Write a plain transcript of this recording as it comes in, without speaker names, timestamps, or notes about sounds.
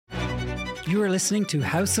You are listening to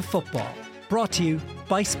House of Football, brought to you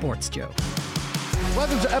by Sports Joe.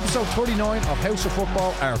 Welcome to episode 39 of House of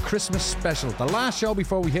Football, our Christmas special. The last show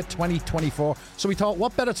before we hit 2024. So we thought,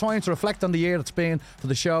 what better time to reflect on the year that's been for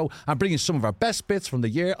the show and bring you some of our best bits from the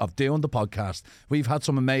year of doing the podcast. We've had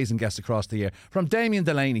some amazing guests across the year, from Damien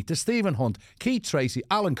Delaney to Stephen Hunt, Keith Tracy,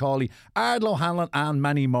 Alan Cawley, Ardlo Hanlon and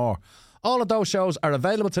many more. All of those shows are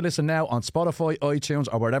available to listen now on Spotify, iTunes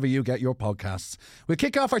or wherever you get your podcasts. We'll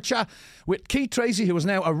kick off our chat with Keith Tracy, who is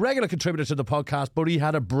now a regular contributor to the podcast, but he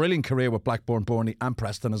had a brilliant career with Blackburn, Burnley and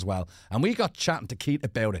Preston as well. And we got chatting to Keith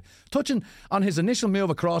about it, touching on his initial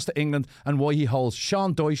move across to England and why he holds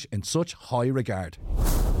Sean Dyche in such high regard.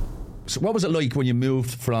 So what was it like when you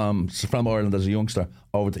moved from Ireland as a youngster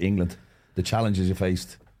over to England? The challenges you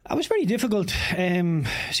faced? It was very difficult.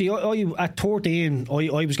 See, I at 13,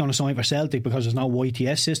 I was going to sign for Celtic because there's no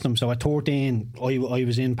YTS system. So at 13, I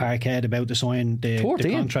was in Parkhead about to sign the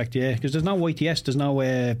contract. Yeah, because there's no YTS, there's no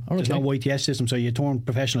YTS system. So you turn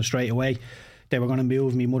professional straight away. They were going to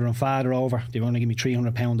move me mother and father over. They were going to give me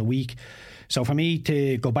 £300 a week. So for me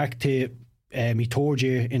to go back to my third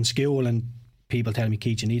year in school and people telling me,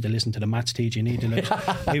 Keith, you need to listen to the maths teacher, you need to look.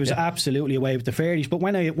 I was absolutely away with the fairies. But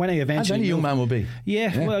when I eventually, as any young man will be,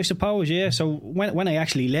 yeah, well, I suppose, yeah. So when I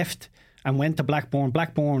actually left and went to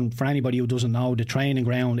Blackburn, for anybody who doesn't know, the training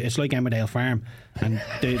ground, it's like Emmerdale Farm. And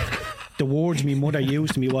the words my mother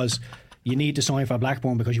used to me was, you need to sign for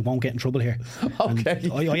Blackburn because you won't get in trouble here. Okay.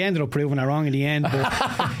 I ended up proving her wrong in the end, but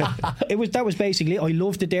that was basically it. I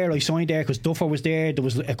loved it there. I signed there because Duffer was there. There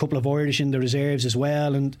was a couple of Irish in the reserves as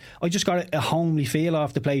well, and I just got a homely feel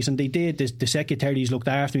off the place. And they did. The secretaries looked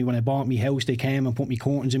after me when I bought my house. They came and put me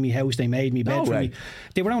curtains in my house. They made me bed for me.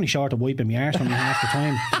 They were only short of wiping my arse from me half the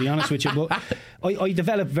time, to be honest with you. But I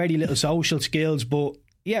developed very little social skills, but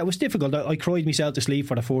yeah, it was difficult. I cried myself to sleep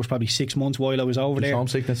for the first probably 6 months while I was over there.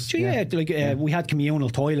 Homesickness. So we had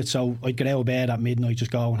communal toilets, so I'd get out of bed at midnight,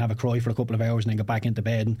 just go and have a cry for a couple of hours and then get back into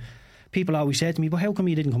bed. And people always said to me, "Well, how come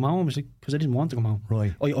you didn't come home?" I was like, "Because I didn't want to come home."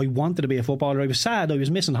 Right. I wanted to be a footballer. I was sad. I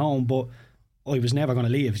was missing home, but I was never going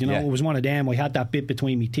to leave. You know, It was one of them. I had that bit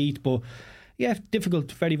between my teeth, but yeah,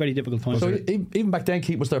 difficult, very, very difficult time. So even back then,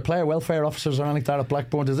 Keith, was there player welfare officers or anything like that at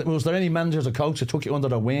Blackburn? Was there any managers or coaches that took you under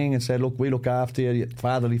their wing and said, look, we look after you,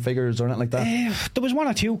 fatherly figures or anything like that? There was one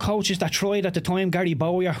or two coaches that tried at the time. Gary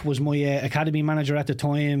Bowyer was my academy manager at the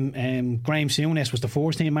time. Graham Souness was the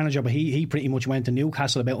first team manager, but he pretty much went to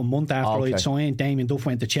Newcastle about a month after I'd signed. Damien Duff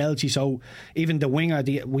went to Chelsea. So even the winger,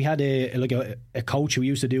 we had a coach who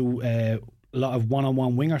used to do a lot of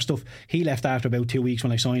one-on-one winger stuff. He left after about 2 weeks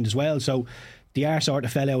when I signed as well. So the arse sort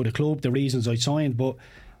of fell out of the club, the reasons I signed. But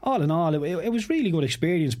all in all, it was really good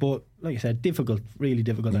experience. But like I said, difficult, really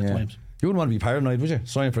difficult at times. You wouldn't want to be paranoid, would you?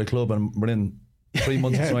 Signing for a club and within 3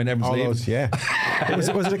 months of signing, everyone's leaving. Was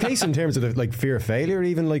it a case in terms of the fear of failure,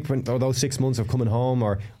 even like when those 6 months of coming home,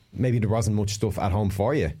 or maybe there wasn't much stuff at home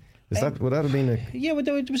for you? Would that have been yeah, well,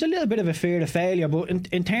 there was a little bit of a fear of failure, but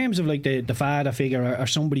in terms of like the father figure or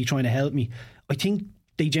somebody trying to help me, I think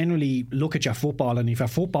they generally look at your football, and if your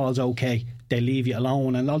football's okay, they leave you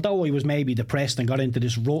alone. And although I was maybe depressed and got into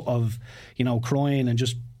this rut of, crying and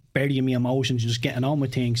just burying my emotions, just getting on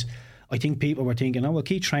with things, I think people were thinking, oh well,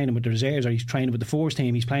 keep training with the reserves, or he's training with the first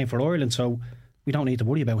team, he's playing for Ireland, so we don't need to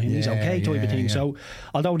worry about him, he's okay type of thing. So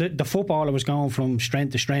although the footballer was going from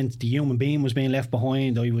strength to strength, the human being was being left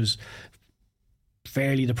behind. I was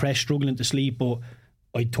fairly depressed, struggling to sleep, but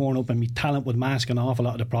I'd turn up and my talent would mask an awful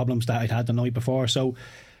lot of the problems that I'd had the night before. So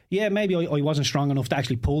yeah, maybe I wasn't strong enough to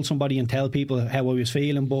actually pull somebody and tell people how I was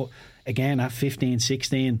feeling. But again, at 15,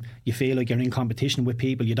 16, you feel like you're in competition with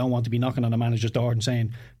people. You don't want to be knocking on the manager's door and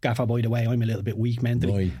saying, Gaffer, by the way, I'm a little bit weak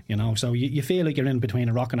mentally. Right. So you feel like you're in between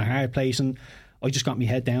a rock and a hard place. And I just got my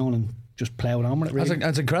head down and just ploughed on with it, really.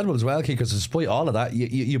 That's incredible as well, Keith, because despite all of that,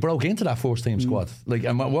 you broke into that first team squad.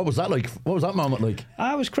 And what was that like? What was that moment like?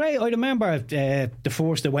 It was great. I remember the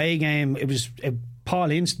first away game. It was Paul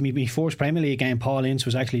Ince, my first Premier League game. Paul Ince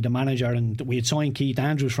was actually the manager, and we had signed Keith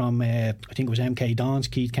Andrews from I think it was MK Dons.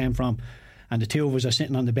 Keith came from, and the two of us are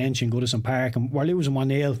sitting on the bench in Goodison Park, and we're losing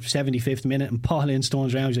 1-0, 75th minute, and Paul Ince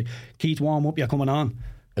turns around and says, Keith, warm up, you're coming on.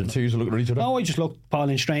 And the two of you looked at each other? No, I just looked Paul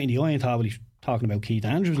Ince straight in the eye and thought, well, he's talking about Keith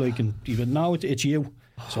Andrews, and he went, no, it's you.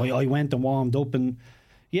 So I went and warmed up, and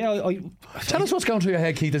tell us what's going through your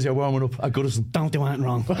head, Keith, as you're warming up at Goodison. Don't do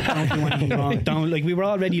anything wrong. We were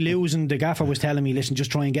already losing. The gaffer was telling me, listen,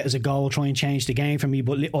 just try and get us a goal, try and change the game for me.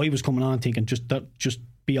 But I was coming on thinking, just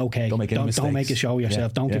be okay. Don't make a show of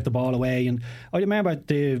yourself. Don't give the ball away. And I remember I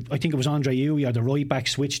think it was Andre Uy, the right back,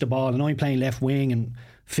 switched the ball, and I'm playing left wing, and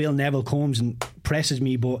Phil Neville comes and presses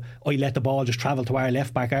me, but I let the ball just travel to our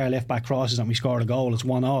left back crosses, and we scored a goal. It's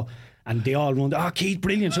 1-0. and they all run, oh, Keith,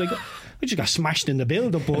 brilliant. So we just got smashed in the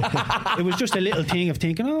build-up, but it was just a little thing of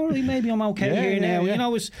thinking, oh, maybe I'm okay here now. You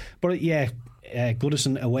know,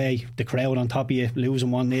 Goodison away, the crowd on top of you, losing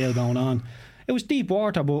 1-0 going on. It was deep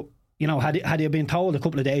water, but you know, had you been told a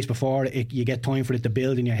couple of days before, you get time for it to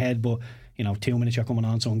build in your head, but you know, 2 minutes you're coming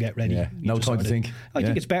on, so get ready. Yeah, no time to think. I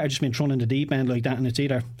think it's better just being thrown in the deep end like that, and it's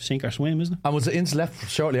either sink or swim, isn't it? And was it Ince left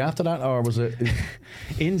shortly after that, or was it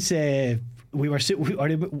Ince? We went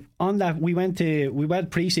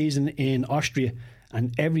pre-season in Austria,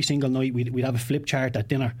 and every single night we'd have a flip chart at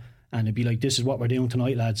dinner, and it'd be like, this is what we're doing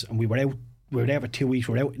tonight, lads. And we were there for 2 weeks.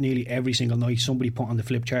 We were out nearly every single night. Somebody put on the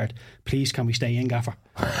flip chart, please can we stay in, gaffer?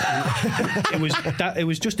 It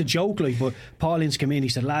was just a joke, like. But Paul Ince came in, he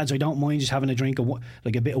said, lads, I don't mind just having a drink of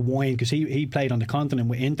like a bit of wine, because he played on the continent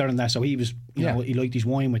with Inter and that, so he was, you know, he liked his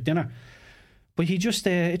wine with dinner. But he just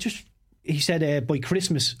he said, by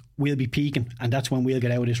Christmas we'll be peaking, and that's when we'll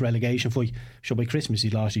get out of this relegation fight. So by Christmas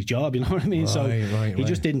he lost his job, you know what I mean? He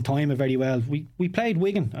just didn't time it very well. We played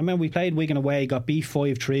Wigan. I remember we played Wigan away, got beat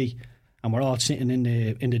 5-3, and we're all sitting in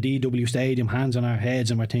the DW Stadium, hands on our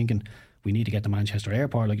heads, and we're thinking, we need to get to Manchester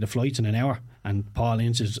Airport, like the flight's in an hour. And Paul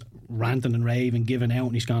Ince is ranting and raving, giving out,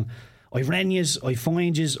 and he's gone, I've ren yous, I've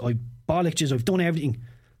fined yous, I've bollocked yous, I've done everything.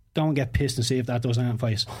 Go and get pissed and see if that does anything for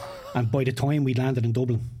us. And by the time we landed in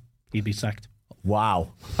Dublin, he'd be sacked.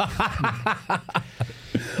 Wow.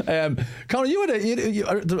 Conor,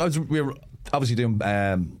 we were obviously doing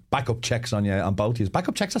backup checks on you, on both of you.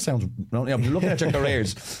 Backup checks, that sounds, I'm looking at your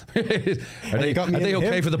careers. Are they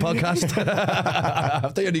okay for the podcast?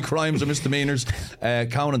 Have they any crimes or misdemeanours?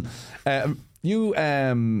 Conan,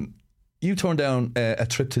 you turned down a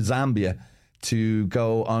trip to Zambia to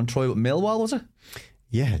go on trial with Millwall, was it?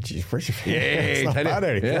 Yeah, geez, it's not bad,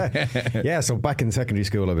 Eric. Yeah, so back in secondary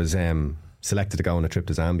school I was selected to go on a trip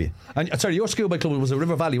to Zambia. And sorry, your school by club was it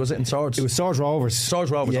River Valley, was it, in Swords? It was Swords Rovers. Swords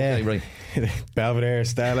Rovers, yeah. Okay, right. Belvedere,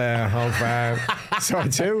 Stella, Home Farm,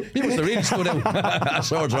 Swords 2. You must have really stood out at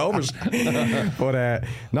Swords Rovers. But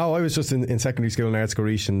no, I was just in secondary school in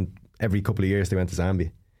Artscoreach, and every couple of years they went to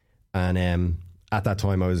Zambia. And at that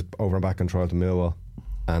time I was over and back on trial to Millwall.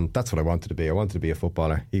 And that's what I wanted to be. I wanted to be a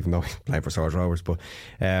footballer, even though I played for Swords Rovers. But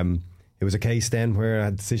it was a case then where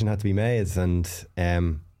a decision had to be made, and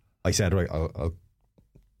I said, right,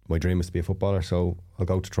 my dream is to be a footballer, so I'll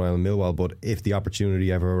go to trial in Millwall. But if the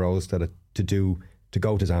opportunity ever arose to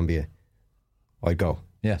go to Zambia, I'd go.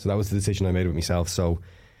 Yeah. So that was the decision I made with myself. So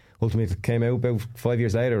ultimately, it came out about 5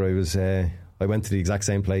 years later. I went to the exact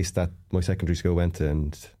same place that my secondary school went to,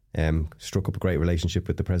 and struck up a great relationship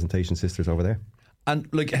with the Presentation Sisters over there. And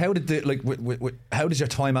like, how did how did your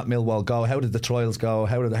time at Millwall go? How did the trials go?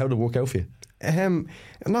 How did it work out for you?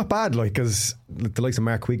 Not bad, like, because the likes of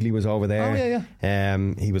Mark Quigley was over there. Oh yeah.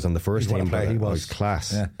 He was on the first team. He was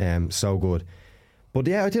class. Yeah. So good. But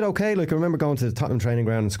yeah, I did okay. Like, I remember going to the Tottenham training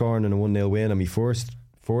ground and scoring in a 1-0 win on my first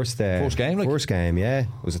game. First game, yeah.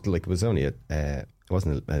 It was only it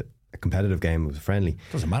wasn't a competitive game. It was friendly.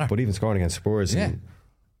 Doesn't matter. But even scoring against Spurs. Yeah. And,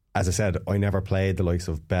 as I said, I never played the likes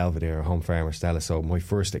of Belvedere or Home Farm or Stella, so my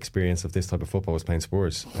first experience of this type of football was playing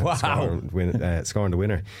Spurs. Wow. Scoring the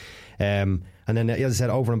winner. And then, as I said,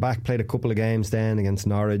 over and back, played a couple of games then against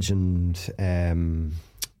Norwich and I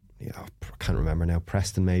can't remember now,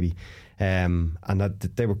 Preston maybe. And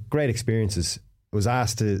they were great experiences. I was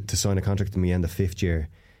asked to sign a contract in the end of 5th year.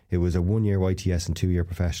 It was a 1-year YTS and 2-year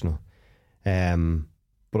professional.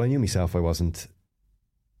 But I knew myself I wasn't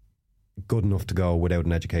good enough to go without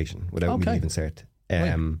an education, without me leaving cert.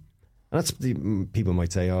 And that's people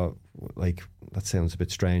might say, oh, like, that sounds a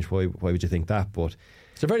bit strange. Why would you think that? But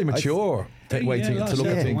it's a very mature way to look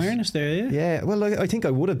at things. Awareness there, yeah. Yeah, well, I think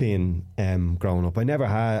I would have been growing up. I never,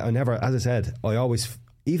 as I said, I always,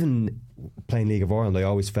 even playing League of Ireland, I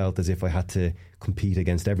always felt as if I had to compete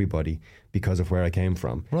against everybody because of where I came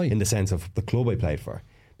from, right. In the sense of the club I played for,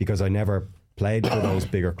 because I never played for those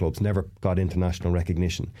bigger clubs, never got international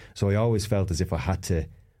recognition. So I always felt as if I had to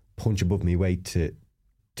punch above my weight to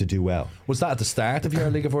do well. Was that at the start of your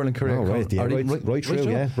League of Ireland career? Oh, right through. But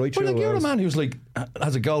like, you're a man who's like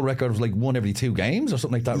has a goal record of like one every 2 games or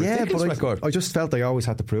something like that. Yeah, ridiculous but record. I just felt I always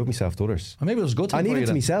had to prove myself to others. And maybe it was a good thing and for even you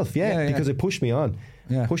to myself, because it pushed me on.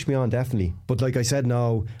 Yeah. Pushed me on, definitely. But like I said,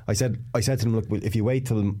 no. I said to them, look, if you wait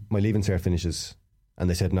till my leaving cert finishes, and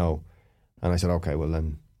they said no, and I said, okay, well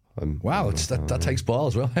then. Wow, that takes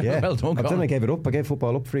balls. Well, yeah. Well done. But then I gave it up. I gave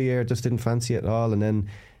football up for a year. Just didn't fancy it at all. And then.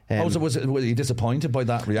 Were you disappointed by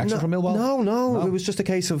that reaction from Millwall? No. It was just a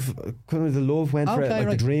case of kind of the love went for it. Like,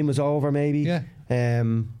 right. The dream was over, maybe. Yeah.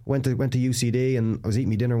 Went to UCD, and I was eating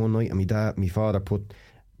my dinner one night, and my father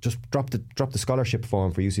dropped the scholarship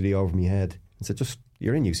form for UCD over my head and said, just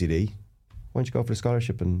you're in UCD. Why don't you go for the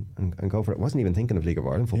scholarship and go for it? I wasn't even thinking of League of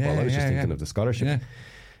Ireland football. I was just thinking of the scholarship.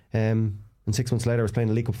 And 6 months later, I was playing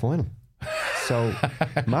a League Cup final. So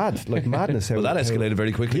madness. Well, that escalated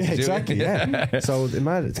very quickly. Yeah, exactly. Yeah. So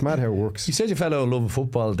it's mad how it works. You said you fell out of love with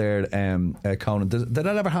football there, Conan. Did that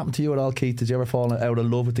ever happen to you at all, Keith? Did you ever fall out of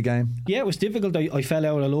love with the game? Yeah, it was difficult. I fell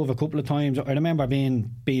out of love a couple of times. I remember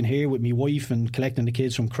being here with my wife and collecting the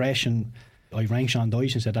kids from creche, and I rang Sean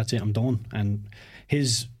Dyche and said, "That's it, I'm done." And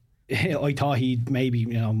I thought he'd maybe,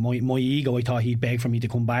 my ego, I thought he'd beg for me to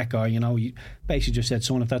come back, or, he basically just said,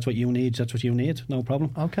 "Son, if that's what you need, that's what you need, no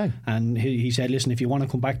problem." Okay. And he said, "Listen, if you want to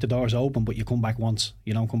come back, the door's open, but you come back once,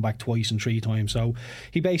 you don't come back twice and 3 times." So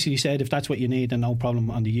he basically said, if that's what you need, then no problem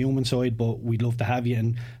on the human side, but we'd love to have you,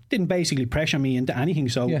 and didn't basically pressure me into anything.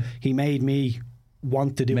 So he made me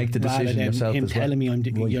want to do make it the decision rather than yourself him as well. telling me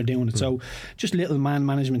you're doing it. So just little man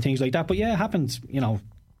management things like that. But yeah, it happens,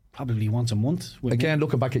 probably once a month. Again,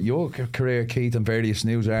 looking back at your career, Keith, and various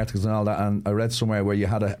news articles and all that, and I read somewhere where you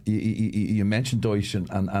had you mentioned Dyche,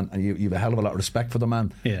 and you have a hell of a lot of respect for the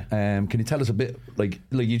man. Yeah. Can you tell us a bit, like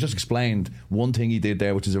you just explained one thing he did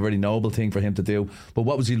there, which is a very noble thing for him to do, but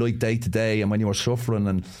what was he like day to day, and when you were suffering,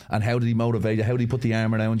 and how did he motivate you? How did he put the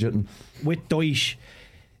arm around you? And with Dyche,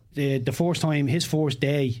 the first time, his first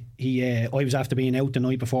day, I was after being out the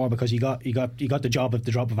night before, because he got the job at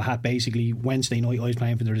the drop of a hat. Basically, Wednesday night I was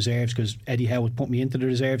playing for the reserves because Eddie Howe put me into the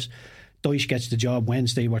reserves. Dyche gets the job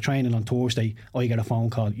Wednesday. We're training on Thursday. I get a phone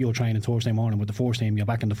call: "You're training Thursday morning with the first team. You're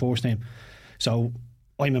back in the first team." So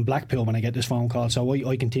I'm in Blackpool when I get this phone call. So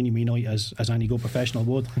I continue my night as any good professional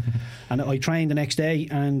would. And I trained the next day,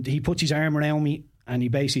 and he puts his arm around me and he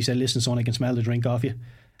basically said, "Listen, son, I can smell the drink off you."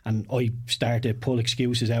 And I started to pull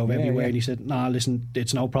excuses out of everywhere. And he said, "Nah, listen,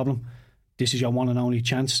 it's no problem. This is your one and only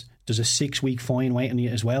chance. There's a 6-week fine waiting you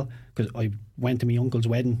as well." Because I went to my uncle's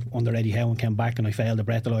wedding under Eddie Howe and came back, and I failed the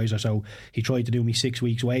breathalyzer. So he tried to do me 6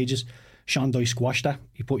 weeks' wages. Sean Dyche squashed that.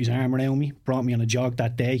 He put his arm around me, brought me on a jog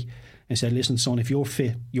that day, and said, "Listen, son, if you're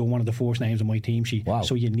fit, you're one of the first names on my team sheet. Wow.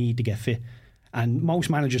 So you need to get fit." And most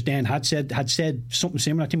managers then had said something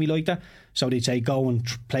similar to me like that. So they'd say, "Go and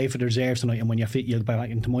play for the reserves tonight, and when you're fit, you'll be back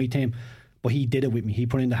into my team." But he did it with me. He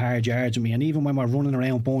put in the hard yards with me. And even when we're running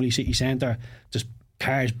around Burnley City Centre, just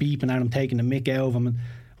cars beeping at him, taking the mick out of him, and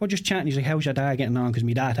we're just chatting. He's like, "How's your dad getting on?" Because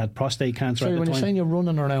my dad had prostate cancer at the time. When you're saying you're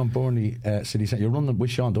running around Burnley City Centre, you're running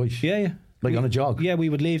with Sean Dyche? Yeah. Like on a jog? Yeah, we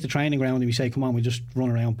would leave the training ground and we say, "Come on, we just run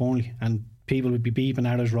around Burnley." And people would be beeping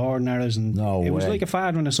at us, roaring at us, and it was like a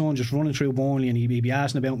father and a son just running through Burnley, and he'd be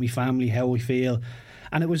asking about my family, how I feel,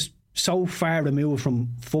 and it was so far removed from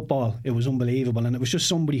football, it was unbelievable. And it was just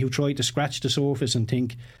somebody who tried to scratch the surface and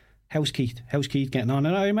think, how's Keith getting on?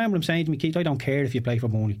 And I remember him saying to me, "Keith, I don't care if you play for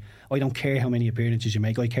Burnley, I don't care how many appearances you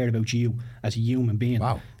make, I care about you as a human being."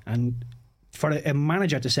 Wow. And for a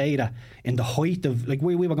manager to say that in the height of, like,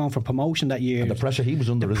 we were going for promotion that year, and the pressure he was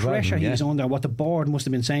under as well. The pressure he was under, what the board must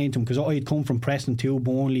have been saying to him, because I had come from Preston to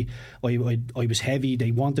Burnley. I was heavy.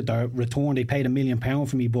 They wanted their return. They paid £1 million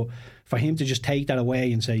for me, but for him to just take that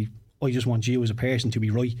away and say, "I just want you as a person to be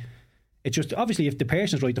right," it's just, obviously if the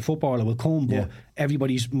person's right, the footballer will come, but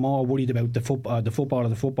everybody's more worried about the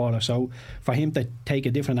footballer. So for him to take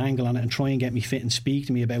a different angle on it and try and get me fit and speak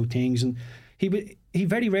to me about things, and he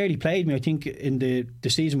very rarely played me. I think in the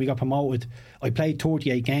season we got promoted, I played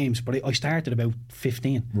 38 games, but I started about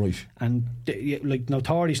 15. Right. And like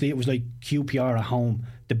notoriously, it was like QPR at home,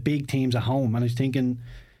 the big teams at home, and I was thinking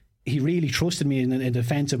he really trusted me in a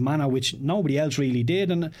defensive manner, which nobody else really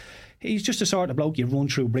did. And he's just the sort of bloke you run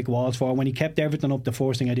through brick walls for. When he kept everything up, the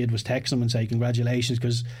first thing I did was text him and say congratulations,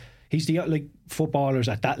 because he's the, like, footballers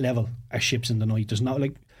at that level are ships in the night. There's not,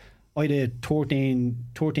 like, I had a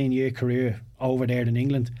 13-year career over there in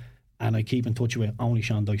England, and I keep in touch with only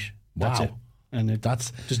Sean Dyche. That's Wow. it. And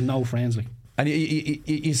that's just no friends, like. And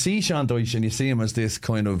you see Sean Dyche, and you see him as this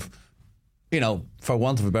kind of, for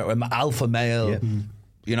want of a better, alpha male.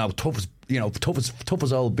 Yeah. Tough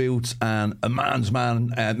as old boots, and a man's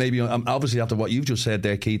man. Maybe obviously after what you've just said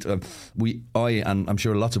there, Keith, and I'm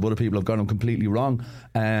sure lots of other people have got him completely wrong.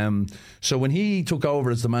 So when he took over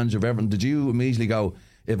as the manager of Everton, did you immediately go,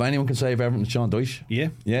 if anyone can save Everton, it's Sean Dyche? Yeah.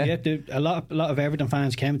 A lot of Everton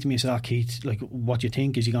fans came to me and said, "Oh, Keith, like, what do you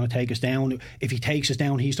think? Is he going to take us down? If he takes us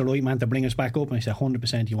down, he's the right man to bring us back up." And I said,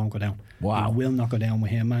 100% he won't go down. Wow. He will not go down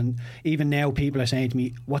with him. And even now, people are saying to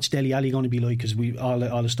me, "What's Dele Alli going to be like?" Because all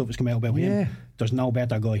the stuff has come out about him. There's no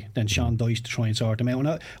better guy than Sean Dyche to try and sort him out.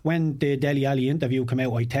 And when the Dele Alli interview came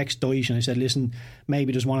out, I texted Dyche and I said, "Listen,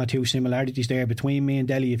 maybe there's 1 or 2 similarities there between me and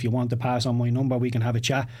Dele. If you want to pass on my number, we can have a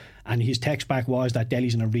chat." And his text back was that Dele's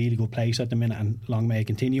Delhi's in a really good place at the minute, and long may it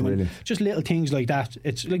continue. And just little things like that.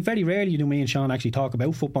 It's like very rarely do me and Sean actually talk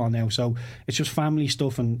about football now, so it's just family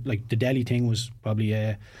stuff. And like the Delhi thing was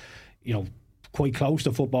probably quite close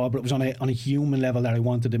to football, but it was on a human level that I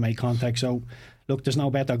wanted to make contact. So look, there's no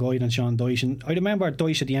better guy than Sean Dyche. And I remember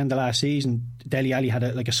Dyche at the end of last season, Dele Alli had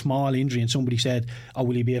a small injury, and somebody said, "Oh,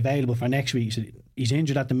 will he be available for next week?" He said, "He's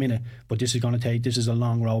injured at the minute, but this is a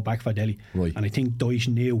long road back for Delhi." Right. And I think Dyche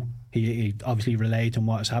knew. He obviously relayed to him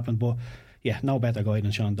what has happened, but yeah, no better guy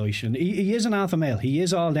than Sean Dyche. And he is an alpha male. He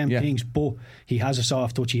is all them things, but he has a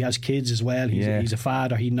soft touch. He has kids as well. He's a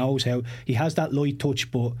father. He knows how. He has that light touch,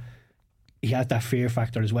 but he has that fear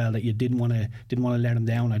factor as well that you didn't want to let him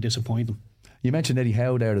down or disappoint him. You mentioned Eddie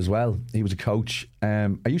Howe there as well. He was a coach.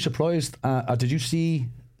 Are you surprised? Or did you see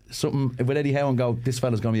something with Eddie Howe and go, this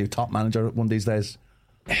fella's going to be a top manager one of these days?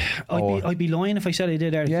 I'd be lying if I said I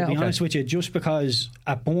did, Eric, to be honest with you, just because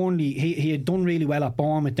at Burnley he had done really well at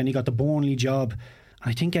Bournemouth, then he got the Burnley job.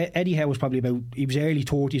 I think Eddie Howe was probably he was early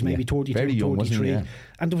 30s, maybe 32, very young, 33, wasn't he? Yeah.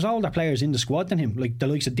 And there was older players in the squad than him, like the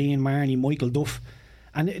likes of Dean Marney, Michael Duff.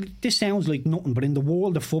 And this sounds like nothing, but in the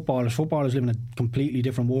world of footballers live in a completely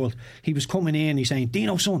different world. He was coming in, he's saying,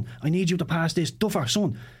 "Dino, son, I need you to pass this. Duffer,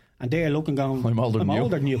 son." And they're looking, going, I'm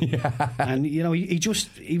older than you. And he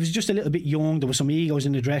was just a little bit young. There was some egos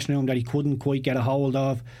in the dressing room that he couldn't quite get a hold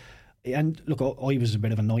of. And look, I was a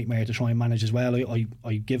bit of a nightmare to try and manage as well.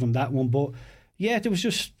 I give him that one. But yeah, there was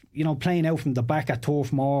just, playing out from the back at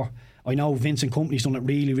Turf Moor. I know Vincent Kompany's done it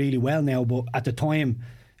really, really well now, but at the time,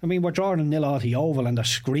 I mean, we're drawing a 0 at the Oval and they're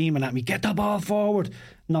screaming at me, "Get the ball forward."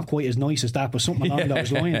 Not quite as nice as that, but something along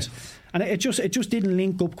those lines. And it just didn't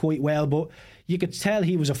link up quite well. But you could tell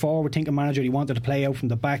he was a forward-thinking manager. He wanted to play out from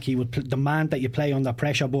the back. He would demand that you play under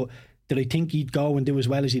pressure. But did I think he'd go and do as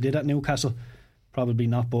well as he did at Newcastle? Probably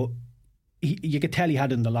not. But you could tell he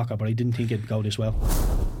had it in the locker, but I didn't think it'd go this well.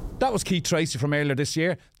 That was Keith Tracy from earlier this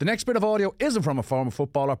year. The next bit of audio isn't from a former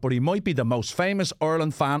footballer, but he might be the most famous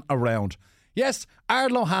Ireland fan around. Yes,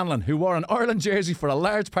 Ardal O'Hanlon, who wore an Ireland jersey for a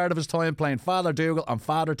large part of his time playing Father Dougal and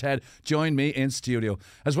Father Ted, joined me in studio.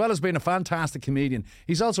 As well as being a fantastic comedian,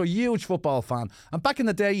 he's also a huge football fan. And back in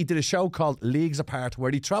the day, he did a show called Leagues Apart,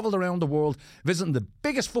 where he travelled around the world visiting the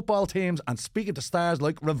biggest football teams and speaking to stars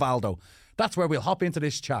like Rivaldo. That's where we'll hop into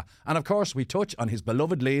this chat. And of course, we touch on his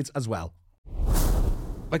beloved Leeds as well.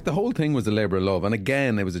 Like, the whole thing was a labour of love. And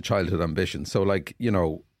again, it was a childhood ambition. So, like,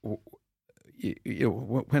 when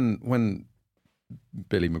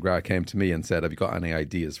Billy McGrath came to me and said, "Have you got any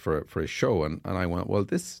ideas for a show?" And I went, "Well,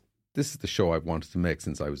 this is the show I've wanted to make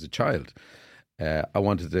since I was a child. I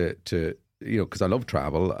wanted to because I love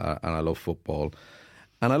travel and I love football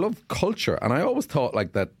and I love culture. And I always thought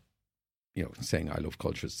like that, saying I love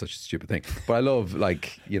culture is such a stupid thing, but I love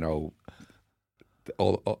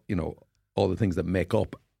all the things that make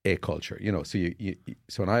up a culture.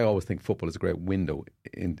 So and I always think football is a great window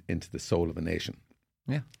into the soul of a nation.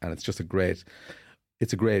 Yeah, and it's just a great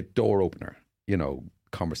door opener.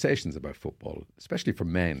 Conversations about football, especially for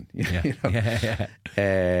men.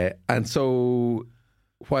 And so,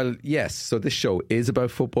 while yes, so this show is about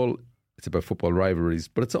football. It's about football rivalries,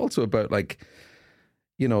 but it's also about the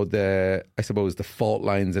fault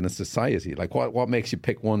lines in a society. Like what makes you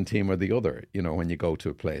pick one team or the other. When you go to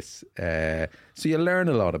a place, so you learn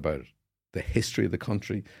a lot about the history of the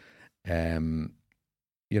country. And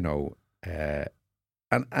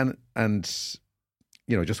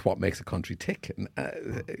just what makes a country tick. And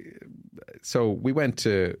so we went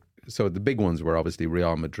to. So the big ones were obviously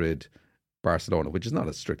Real Madrid, Barcelona, which is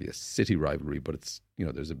not strictly a city rivalry, but it's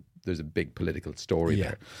there's a big political story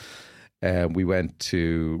there. We went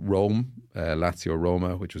to Rome, Lazio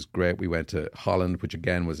Roma, which was great. We went to Holland, which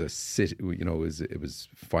again was a city. It was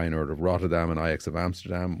Feyenoord of Rotterdam and Ajax of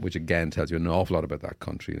Amsterdam, which again tells you an awful lot about that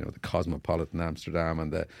country. The cosmopolitan Amsterdam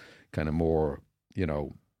and the kind of more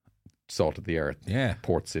salt of the earth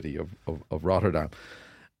port city of Rotterdam.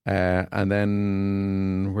 And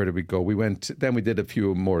then where did we go? We did a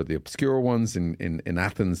few more of the obscure ones in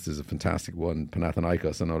Athens. There's a fantastic one,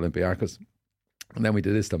 Panathinaikos and Olympiakos. And then we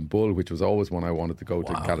did Istanbul, which was always one I wanted to go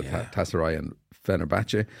to, Galatasaray and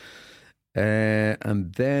Fenerbahce.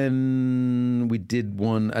 And then we did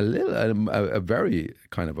one a very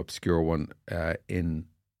kind of obscure one in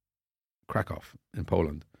Krakow in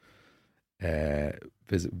Poland.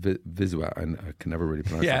 Wisła, and I can never really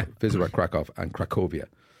pronounce it. Wisła, Krakow and Cracovia.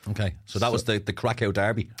 Okay, so that was the Krakow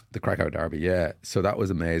derby. The Krakow derby, yeah. So that was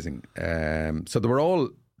amazing. So they were all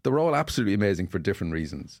absolutely amazing for different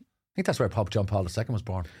reasons. think that's where Pope John Paul II was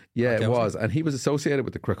born. Yeah, Okay, it wasn't was. And he was associated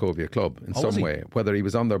with the Cracovia club in was some he? way. Whether he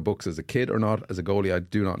was on their books as a kid or not, as a goalie, I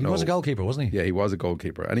do not know. He was a goalkeeper, wasn't he? Yeah, he was a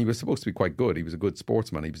goalkeeper. And he was supposed to be quite good. He was a good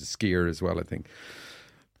sportsman. He was a skier as well, I think.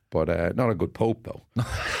 But not a good Pope, though.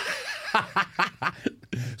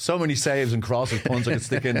 So many saves and crosses, puns I could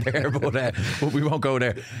stick in there, but we won't go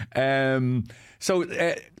there.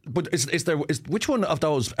 But which one of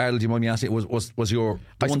those, Errol, do you mind me asking, was your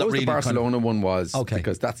I one that suppose really the Barcelona one was, Okay.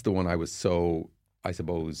 because that's the one I was so, I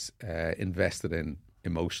suppose, invested in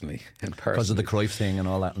emotionally and personally. because of the Cruyff thing and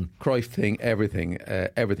all that? And Cruyff thing, everything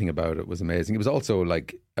about it was amazing. It was also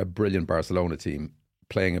like a brilliant Barcelona team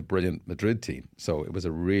playing a brilliant Madrid team, so it was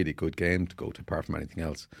a really good game to go to, apart from anything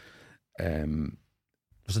else.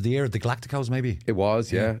 was it the year of the Galacticos, maybe? It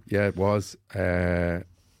was, yeah, it was.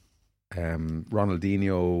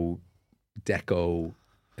 Ronaldinho, Deco,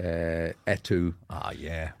 Eto'o. Ah,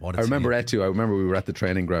 yeah. What a I remember team. Eto'o. I remember we were at the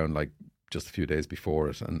training ground like just a few days before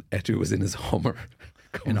it, and Eto'o was in his Hummer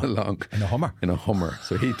going along. In a Hummer? In a Hummer.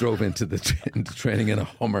 So he drove into training in a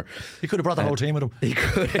Hummer. He could have brought the whole team with him. He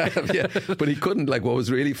could have, yeah. But he couldn't. Like, what was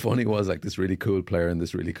really funny was like this really cool player in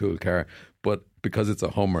this really cool car, but because it's a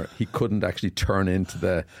Hummer, he couldn't actually turn into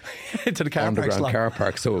the Into the car park underground slot. car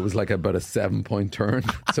park. So it was like about a 7-point turn.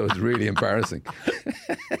 So it was really embarrassing.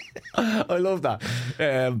 I love that.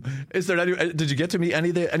 Is there any? Did you get to meet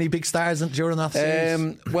any big stars during that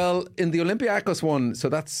series? Well, in the Olympiacos one, so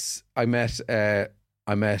that's I met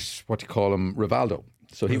what do you call him, Rivaldo.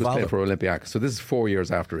 So he was Rivaldo. playing for Olympiacos. So this is 4 years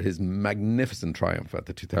after his magnificent triumph at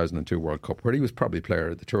the 2002 World Cup, where he was probably player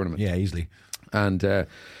of the tournament. Yeah, easily. And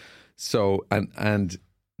so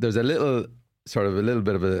there's a little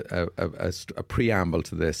bit of a preamble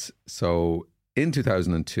to this. So in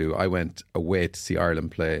 2002, I went away to see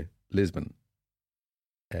Ireland play Lisbon.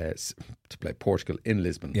 To play Portugal in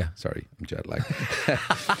Lisbon. Yeah. Sorry, I'm jet lagged.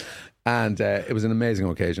 And it was an amazing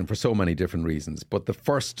occasion for so many different reasons. But the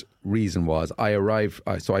first reason was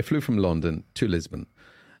so I flew from London to Lisbon.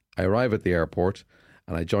 I arrive at the airport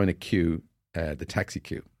and I join a queue, the taxi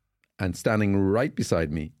queue. And standing right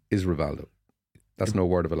beside me is Rivaldo. That's no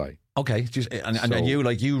word of a lie. Okay, and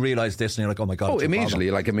you realised this, and you're like, oh my god! Oh, it's Rivaldo. immediately.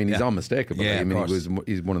 Like, I mean, he's unmistakable. Yeah, I mean, of course.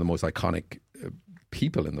 he's one of the most iconic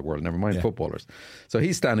people in the world, never mind footballers. So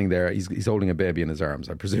he's standing there, he's holding a baby in his arms.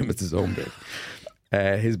 I presume it's his own baby.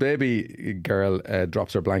 His baby girl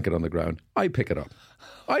drops her blanket on the ground. I pick it up.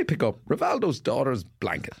 I pick up Rivaldo's daughter's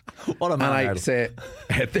blanket. What a man, And I Errol. say,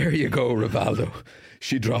 there you go, Rivaldo.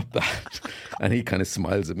 She dropped that. And he kind of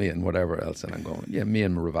smiles at me and whatever else. And I'm going, yeah, me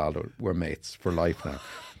and Rivaldo, we're mates for life now.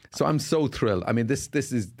 So I'm so thrilled. I mean, this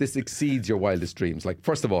exceeds your wildest dreams. Like,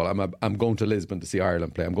 first of all, I'm going to Lisbon to see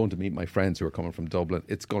Ireland play. I'm going to meet my friends who are coming from Dublin.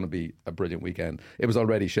 It's going to be a brilliant weekend. It was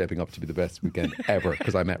already shaping up to be the best weekend ever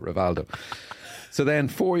because I met Rivaldo. So then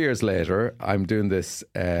 4 years later, I'm doing this.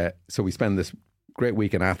 So we spend this great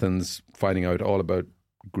week in Athens finding out all about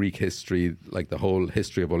Greek history. Like, the whole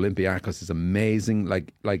history of Olympiacos is amazing.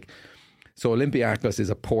 So Olympiacos is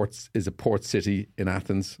a port city in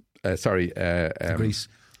Athens. Greece.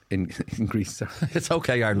 In Greece, sorry. It's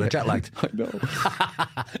okay, Ireland. Jet lagged. I know.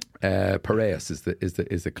 Piraeus is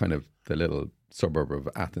the kind of the little suburb of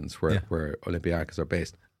Athens where Olympiacos are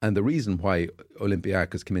based. And the reason why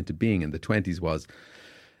Olympiacos came into being in the 1920s was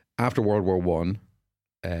after World War One,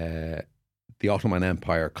 the Ottoman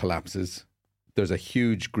Empire collapses. There's a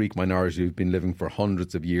huge Greek minority who've been living for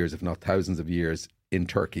hundreds of years, if not thousands of years, in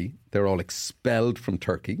Turkey. They're all expelled from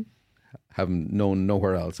Turkey, haven't known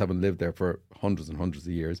nowhere else, haven't lived there for hundreds and hundreds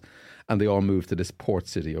of years, and they all moved to this port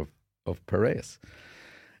city of Piraeus.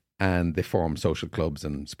 And they form social clubs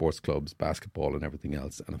and sports clubs, basketball and everything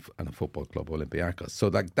else, and a football club, Olympiacos.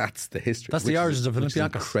 So that's the history. That's the origins of which is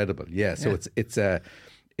Olympiacos. incredible, yeah. So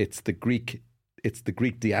it's the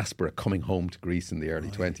Greek diaspora coming home to Greece in the early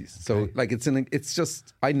 20s. So like it's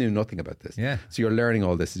just, I knew nothing about this. Yeah. So you're learning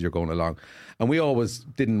all this as you're going along. And we always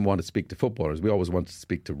didn't want to speak to footballers. We always wanted to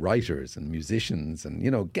speak to writers and musicians and,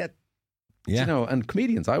 and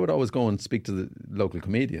comedians. I would always go and speak to the local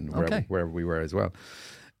comedian wherever we were as well.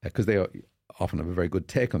 Because they often have a very good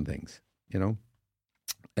take on things,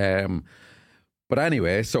 But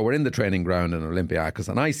anyway, so we're in the training ground in Olympiacos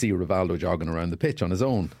and I see Rivaldo jogging around the pitch on his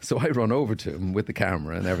own. So I run over to him with the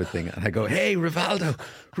camera and everything and I go, hey, Rivaldo,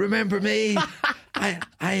 remember me?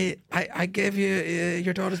 I gave you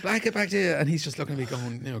your daughter's blanket back to you. And he's just looking at me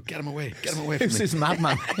going, get him away from me. Who's this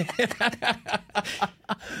madman?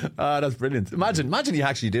 Oh, that's brilliant. Imagine you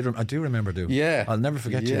actually did. I do remember, Yeah. I'll never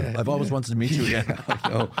forget you. Yeah. I've always wanted to meet you again. I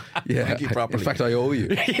know. Yeah. Thank you properly. In fact, I owe you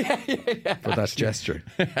for that gesture.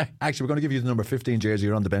 Actually, we're going to give you the number 15 jersey.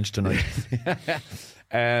 You're on the bench tonight.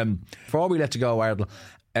 Before we let you go, Ardal,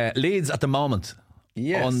 Leeds at the moment.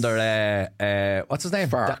 Yes. Under what's his name?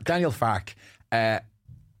 Farke. Daniel Farke.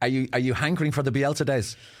 Are you hankering for the Bielsa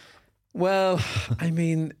days? Well, I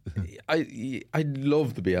mean, I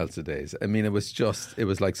love the Bielsa days. I mean, it was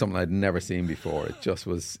like something I'd never seen before. It just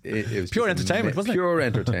was. It was Pure just entertainment, wasn't it? Pure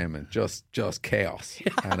entertainment, just chaos,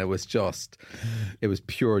 and it was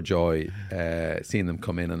pure joy seeing them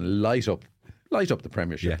come in and light up the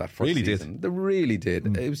Premiership that first really season. They really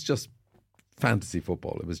did. It was just fantasy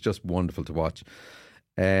football. It was just wonderful to watch.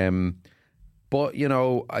 But you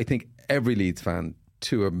know, I think every Leeds fan,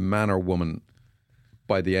 to a man or woman,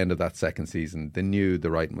 by the end of that second season, they knew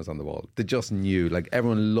the writing was on the wall. They just knew, like,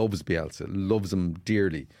 everyone loves Bielsa, loves him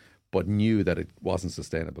dearly, but knew that it wasn't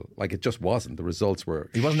sustainable. Like, it just wasn't. The results were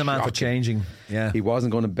He wasn't a man for shocking. changing. Yeah, He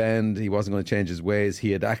wasn't going to bend. He wasn't going to change his ways.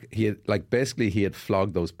 He had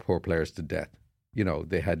flogged those poor players to death. You know,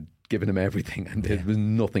 they had given him everything, and there was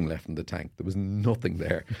nothing left in the tank. There was nothing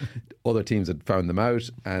there. Other teams had found them out,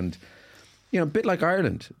 and you know, a bit like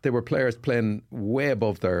Ireland, there were players playing way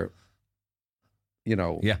above their, you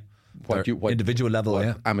know, what individual level, what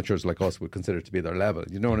yeah. amateurs like us would consider to be their level.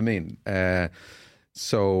 You know what I mean?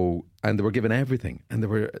 So, and they were given everything, and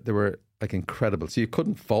they were like incredible. So you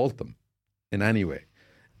couldn't fault them in any way,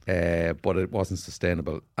 but it wasn't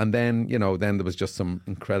sustainable. And then, you know, then there was just some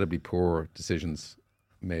incredibly poor decisions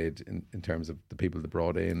made in terms of the people they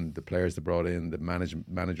brought in, the players they brought in, the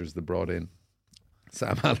managers they brought in.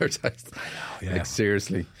 Sam Allardyce. Like,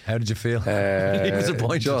 seriously. How did you feel? He was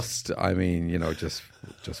disappointed. Just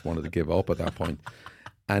wanted to give up at that point.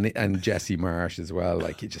 And Jesse Marsh as well.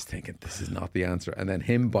 Like, you're just thinking, this is not the answer. And then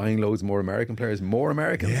him buying loads more American players, more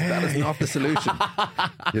Americans. That is not the solution.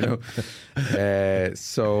 You know?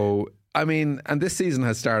 So, I mean, and this season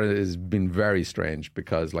has been very strange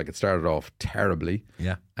because, like, it started off terribly.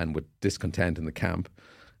 Yeah. And with discontent in the camp.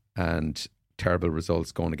 And terrible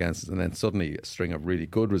results going against us, and then suddenly a string of really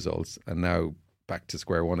good results, and now back to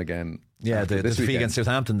square one again. Yeah, the defeat against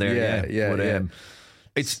Southampton there. Yeah.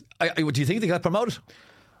 It's. Do you think they got promoted?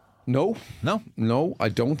 No, No, I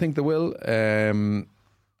don't think they will. I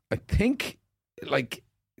think, like,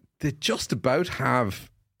 they just about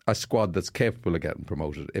have a squad that's capable of getting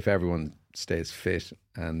promoted if everyone stays fit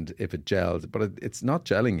and if it gels. But it's not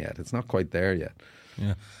gelling yet. It's not quite there yet.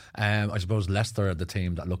 Yeah. I suppose Leicester are the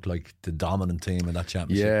team that looked like the dominant team in that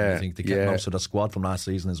championship. Yeah, I think they kept most of the squad from last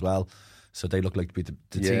season as well, so they look like to be the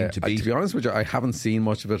team to beat. To be honest with you, I haven't seen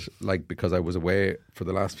much of it, like, because I was away for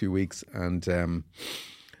the last few weeks, and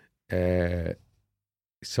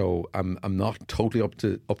so I'm not totally up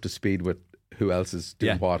to speed with who else is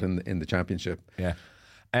doing what in the championship. Yeah.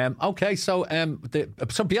 Okay, so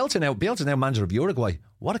Bielsa now manager of Uruguay.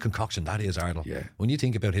 What a concoction that is, Ardal. Yeah. When you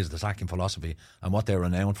think about his attacking philosophy and what they're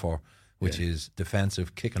renowned for, which is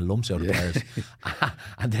defensive, kicking lumps out of players,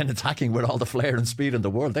 and then attacking with all the flair and speed in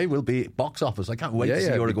the world, they will be box office. I can't wait to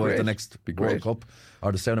see Uruguay at the next World Cup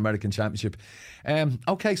or the South American Championship.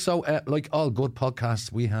 Okay, so like all good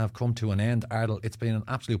podcasts, we have come to an end, Ardal. It's been an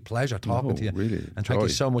absolute pleasure talking to you. Really, and thank you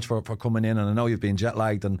so much for coming in. And I know you've been jet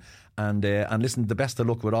lagged, and listen, the best of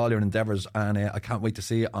luck with all your endeavours, and I can't wait to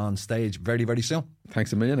see you on stage very, very soon.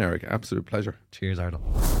 Thanks a million, Eric. Absolute pleasure. Cheers, Ardal.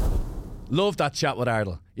 Love that chat with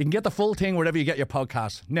Ardal. You can get the full thing wherever you get your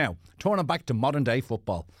podcasts. Now, turning back to modern day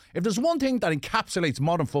football. If there's one thing that encapsulates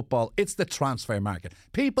modern football, it's the transfer market.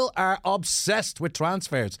 People are obsessed with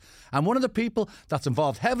transfers. And one of the people that's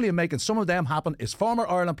involved heavily in making some of them happen is former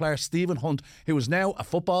Ireland player Stephen Hunt, who is now a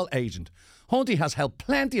football agent. Hunty has helped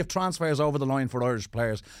plenty of transfers over the line for Irish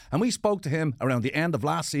players, and we spoke to him around the end of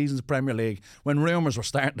last season's Premier League when rumours were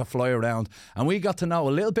starting to fly around, and we got to know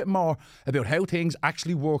a little bit more about how things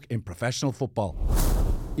actually work in professional football.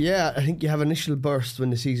 Yeah, I think you have an initial burst when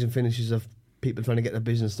the season finishes of people trying to get their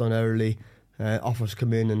business done early. Offers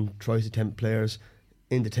come in and tries to tempt players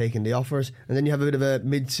into taking the offers, and then you have a bit of a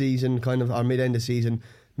mid-season kind of, or mid-end of season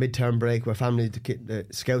mid-term break where the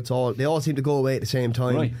scouts they all seem to go away at the same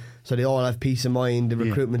time, right. So they all have peace of mind. The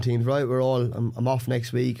recruitment teams, right, I'm off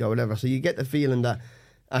next week or whatever, so you get the feeling that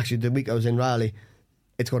actually the week I was in Raleigh,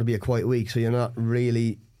 it's going to be a quiet week, so you're not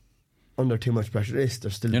really under too much pressure. There's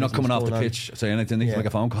still you're not coming off the on. pitch saying anything, to make a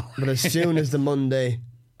phone call. But as soon as the Monday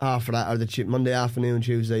after that, or the Monday afternoon,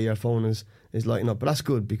 Tuesday, your phone is lighting up. But that's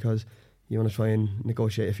good because you want to try and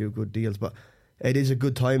negotiate a few good deals. But it is a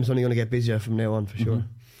good time. It's only going to get busier from now on for sure.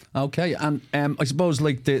 Okay, and I suppose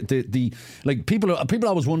like the like people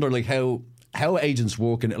always wonder like how how agents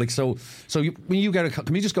work and like so when you get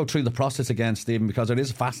can we just go through the process again, Stephen, because it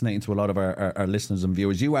is fascinating to a lot of our listeners and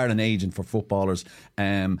viewers. You are an agent for footballers,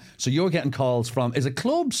 so you're getting calls from, is it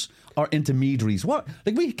clubs or intermediaries? What,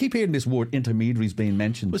 like, we keep hearing this word intermediaries being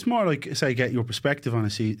mentioned. It's more like, say, get your perspective on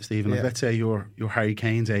it, Stephen. Like, let's say you're Harry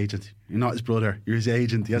Kane's agent. You're not his brother, you're his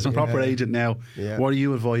agent. He has a proper agent now. What are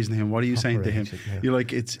you advising him? What are you saying to him? You're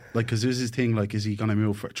like, it's like, because there's this thing like, is he going to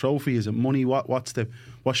move for a trophy? Is it money? What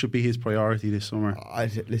should be his priority this summer?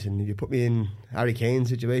 Listen, you put me in Harry Kane's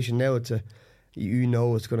situation now, it's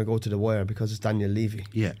it's going to go to the wire because it's Daniel Levy.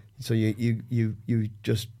 Yeah. So you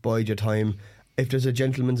just bide your time. If there's a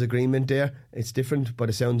gentleman's agreement there, it's different. But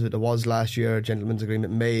it sounds like there was last year a gentleman's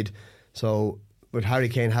agreement made. So with Harry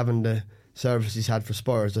Kane having the service he's had for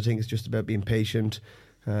Spurs, I think it's just about being patient.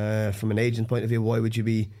 From an agent point of view, why would you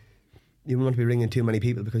wouldn't want to be ringing too many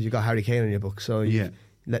people because you've got Harry Kane in your book. So you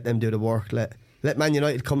let them do the work. Let Man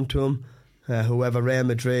United come to him. Whoever, Real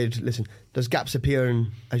Madrid. Listen, there's gaps appearing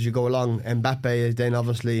as you go along. Mbappe then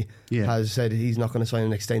obviously has said he's not going to sign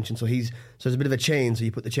an extension. So there's a bit of a chain. So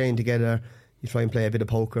you put the chain together. You try and play a bit of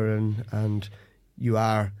poker, and you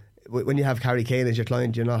are, when you have Harry Kane as your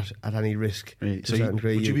client, you're not at any risk. Right. So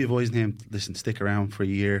would you be advising him, listen, stick around for a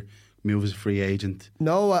year, move as a free agent?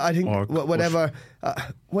 No, I think whenever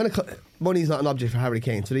money's not an object for Harry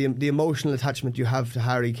Kane. So the emotional attachment you have to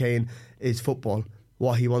Harry Kane is football,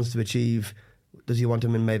 what he wants to achieve. Does he want to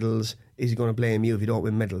win medals? Is he going to blame you if you don't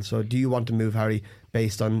win medals? So do you want to move Harry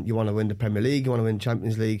based on you want to win the Premier League, you want to win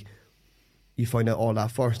Champions League? You find out all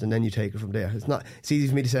that first and then you take it from there. It's easy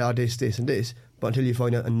for me to say, this and this, but until you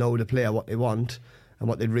find out and know the player, what they want and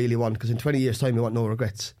what they really want, because in 20 years time you want no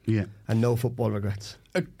regrets and no football regrets.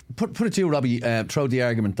 Put it to you, Robbie, throw the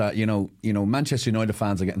argument that you know Manchester United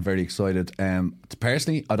fans are getting very excited.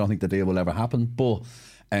 Personally, I don't think the deal will ever happen, but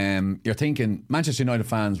you're thinking, Manchester United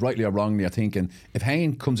fans, rightly or wrongly, are thinking, if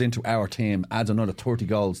Hayne comes into our team, adds another 30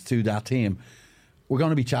 goals to that team, we're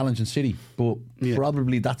going to be challenging City, but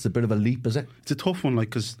probably that's a bit of a leap, is it? It's a tough one, like,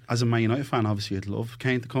 because as a Man United fan, obviously I'd love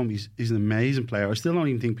Kane to come. He's an amazing player. I still don't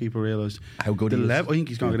even think people realise how good he is. I think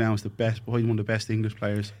he's going to go down as one of the best English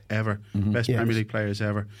players ever, best Premier League players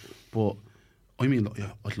ever. But I mean,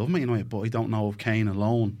 I'd love Man United, but I don't know if Kane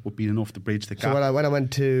alone would be enough to bridge the gap. So when I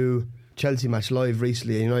went to Chelsea match live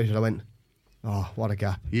recently at United, I went, oh, what a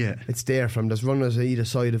gap. Yeah. It's there from, there's runners at either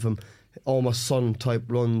side of him, almost Son type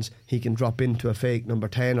runs. He can drop into a fake number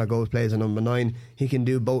 10 or go plays a number 9. He can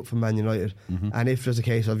do both for Man United. And if there's a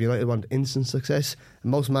case of United want instant success,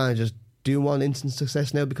 and most managers do want instant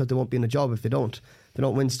success now because they won't be in a job if they don't. If they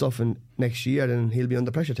don't win stuff in next year, then he'll be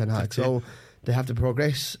under pressure, Ten Hag. So they have to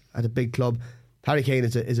progress at a big club. Harry Kane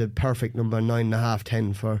is a perfect number 9.5,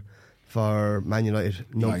 10 for Man United,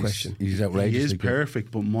 no question. He's outrageous. He is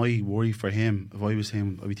perfect, but my worry for him, if I was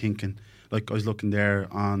him, I'd be thinking, like, I was looking there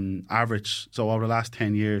on average, so over the last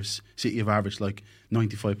 10 years, City have averaged like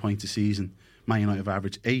 95 points a season. Man United have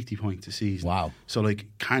averaged 80 points a season. Wow. So, like,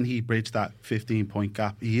 can he bridge that 15-point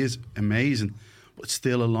gap? He is amazing, but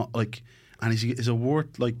still a lot, like, and is it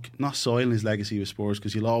worth, like, not soiling his legacy with Spurs,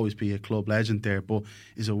 because he'll always be a club legend there, but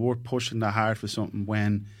is it worth pushing that hard for something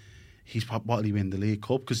when he's probably win the League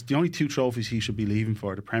Cup? Because the only two trophies he should be leaving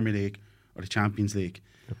for, the Premier League or the Champions League.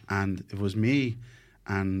 And if it was me,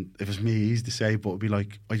 easy to say, but it'd be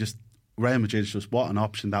like, Real Madrid is just what an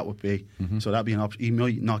option that would be. So that'd be an option. He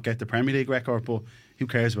might not get the Premier League record, but who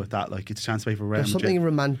cares about that? Like, it's a chance to play for Real Madrid. There's something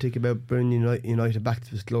romantic about bringing United back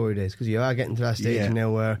to its glory days, because you are getting to that stage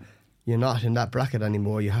now where you're not in that bracket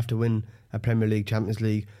anymore. You have to win a Premier League, Champions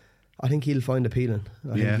League. I think he'll find appealing.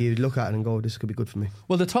 I think he'd look at it and go, this could be good for me.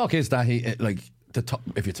 Well, the talk is that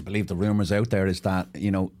if you're to believe the rumours out there, is that,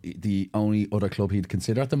 the only other club he'd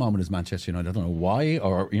consider at the moment is Manchester United. I don't know why,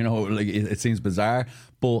 or, it seems bizarre.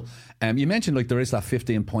 But you mentioned, like, there is that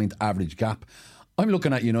 15-point average gap. I'm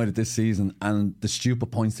looking at United this season and the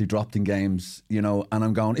stupid points they dropped in games, and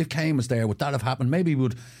I'm going, if Kane was there, would that have happened? Maybe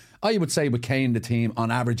I would say with Kane, the team, on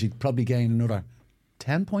average, he'd probably gain another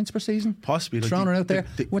 10 points per season. Possibly. Throwing it out there,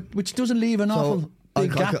 which doesn't leave an awful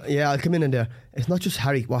big gap. I'll come in there. It's not just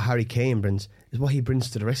what Harry Kane brings, it's what he brings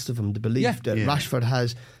to the rest of them. The belief that Rashford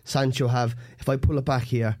has, Sancho have. If I pull it back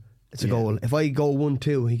here, it's a goal. If I go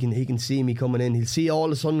 1-2, he can see me coming in. He'll see all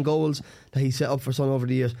the Son goals that he set up for Son over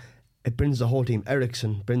the years. It brings the whole team.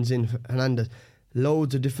 Eriksen brings in Hernandez.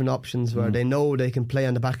 Loads of different options where they know they can play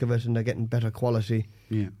on the back of it and they're getting better quality.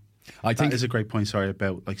 Yeah. I think that is a great point. Sorry,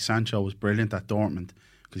 about, like, Sancho was brilliant at Dortmund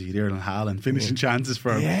because he had Erling Haaland finishing chances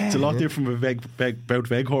for him. It's a lot different with Wout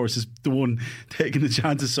Weghorst is the one taking the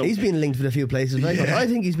chances. So he's been linked with a few places. Right? I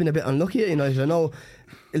think he's been a bit unlucky at United. I know.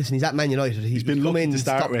 Listen, he's at Man United. He's been come in to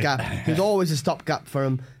stopgap. There's always a stopgap for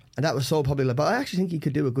him. And that was so popular. But I actually think he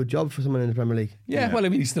could do a good job for someone in the Premier League. Yeah, well, I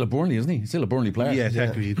mean, he's still a Burnley, isn't he? He's still a Burnley player. Yeah,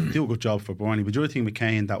 technically, he'd do a good job for Burnley. But the other thing with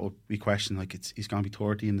Kane that would be questioned, like he's going to be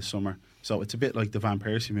 30 in the summer, so it's a bit like the Van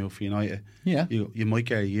Persie move for United. Yeah. You might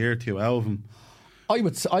get a year or two out of him. I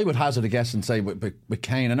would hazard a guess and say with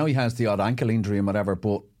Kane, I know he has the odd ankle injury and whatever,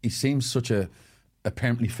 but he seems such a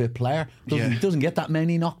permanently fit player. Doesn't get that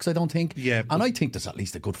many knocks, I don't think. Yeah, and I think there's at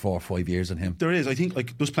least a good 4 or 5 years in him. There is. I think,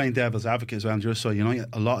 like, just playing devil's advocate as well, just so United,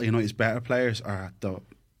 a lot of United's better players are at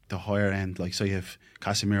the higher end. Like, so you have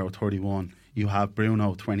Casemiro 31, you have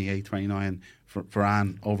Bruno 28, 29,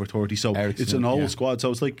 Varane over 30. So Eriksen, it's an old squad.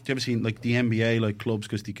 So it's like, have you ever seen like the NBA, like clubs,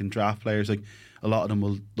 because they can draft players, like a lot of them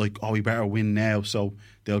will like, oh, we better win now, so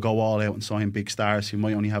they'll go all out and sign big stars who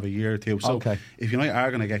might only have a year or two. So if United are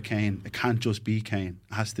going to get Kane, it can't just be Kane.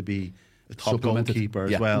 It has to be a top goalkeeper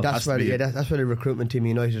as well. That's where the recruitment team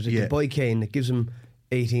United, they buy Kane, it gives them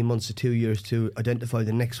 18 months to 2 years to identify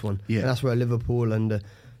the next one. And that's where Liverpool and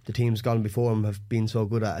the teams gone before them have been so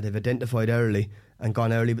good at it. They've identified early and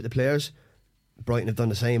gone early with the players. Brighton have done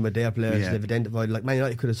the same with their players. They've identified, like, Man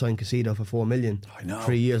United could have signed Caicedo for 4 million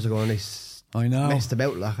 3 years ago, and they messed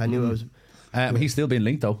about. Like, I knew it was. He's still being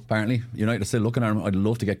linked though, apparently. United are still looking at him. I'd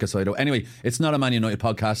love to get Caicedo. Anyway, it's not a Man United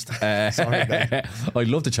podcast. Sorry, I'd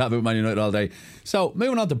love to chat about Man United all day. So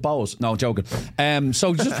moving on to Bowes. No, I'm joking.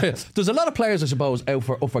 So just, there's a lot of players, I suppose, up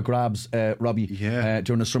for grabs, Robbie,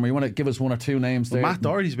 during the summer. You want to give us 1 or 2 names there? Matt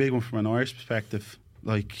Doherty's a big one from an Irish perspective.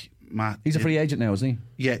 Like, Matt, he's a free agent now, isn't he?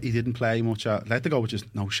 Yeah, he didn't play much at Atletico, which is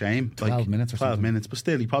no shame. 12 minutes or 12 something. minutes, but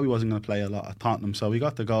still, he probably wasn't going to play a lot at Tottenham. So he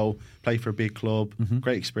got to go play for a big club.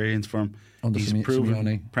 Great experience for him. He's a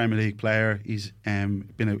proven Premier League player. He's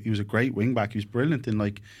he was a great wing back. He was brilliant in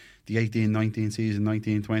like the 18-19 season,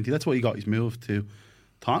 19-20. That's why he got his move to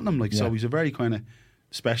Tottenham. Like, so he's a very kind of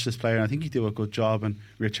specialist player, and I think he do a good job. And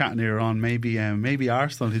we were chatting earlier on, maybe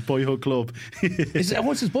Arsenal, his boyhood club.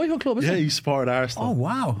 What's his boyhood club? Is it? He supported Arsenal. Oh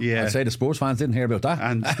wow! Yeah, I'd say the sports fans didn't hear about that.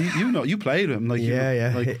 And Steve, you played with him, like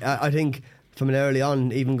Like, I think from an early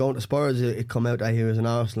on, even going to Spurs, it come out that he was an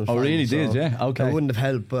Arsenal fan. Oh, really? So did? Yeah. Okay. It wouldn't have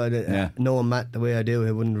helped, but knowing Matt the way I do,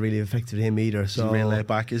 it wouldn't really have affected him either. So he's real laid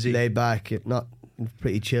back, is he? Laid back, not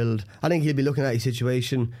pretty chilled. I think he'll be looking at his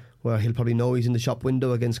situation where he'll probably know he's in the shop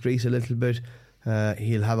window against Greece a little bit.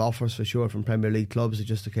 He'll have offers for sure from Premier League clubs. It's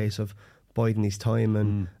just a case of biding his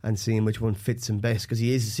time and seeing which one fits him best, because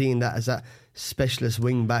he is seeing that as that specialist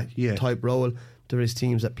wing back type role. There is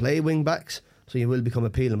teams that play wing backs, so he will become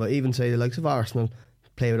appealing. But even say the likes of Arsenal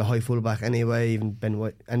play with a high full back anyway, even Ben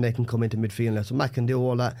White, and they can come into midfield now. So Matt can do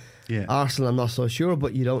all that. Arsenal, I'm not so sure,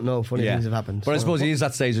 but you don't know. Funny things have happened. But I suppose he is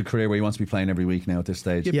that stage of career where he wants to be playing every week now at this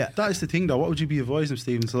stage. Yeah, that is the thing though. What would you be advising,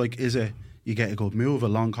 Stephen? So, like, is it you get a good move, a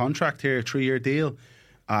long contract here, a 3-year deal,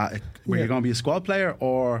 where you're going to be a squad player,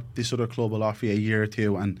 or this other club will offer you a year or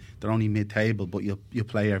two and they're only mid-table, but you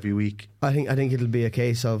play every week? I think it'll be a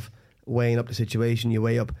case of weighing up the situation. You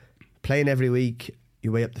weigh up playing every week,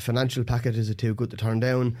 you weigh up the financial package. Is it too good to turn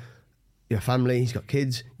down? Your family, he's got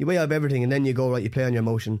kids. You weigh up everything, and then you go, right, you play on your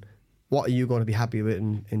emotion. What are you going to be happy with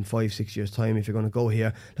in 5-6 years' time if you're going to go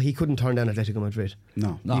here? Like, he couldn't turn down Atletico Madrid.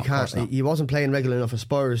 No, you can't. He wasn't playing regular enough for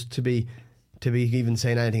Spurs to be even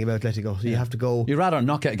saying anything about Atletico. So you have to go. You'd rather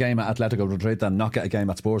not get a game at Atletico Madrid than not get a game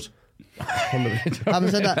at Spurs. Having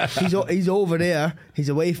said that, he's over there. He's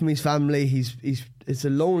away from his family. It's a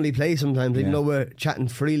lonely place sometimes. Even though we're chatting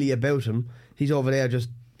freely about him, he's over there just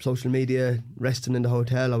social media, resting in the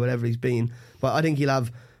hotel or whatever he's been. But I think he'll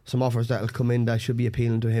have some offers that'll come in that should be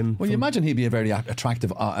appealing to him. Well, you imagine he'd be a very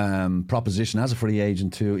attractive proposition as a free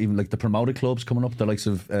agent to even like the promoted clubs coming up, the likes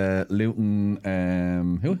of Luton.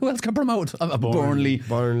 Who else can promote? Burnley,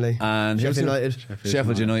 and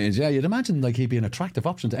Sheffield United. Yeah, you'd imagine like he'd be an attractive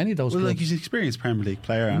option to any of those. Well, clubs. like, he's an experienced Premier League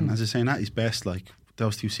player, and as I say, at his best, like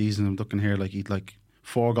those 2 seasons, I'm looking here, like he'd like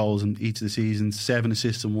 4 goals in each of the seasons, 7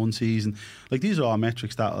 assists in 1 season. Like, these are all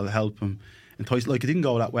metrics that'll help him entice. Like, it didn't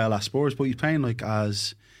go that well at Spurs, but he's playing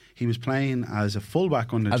he was playing as a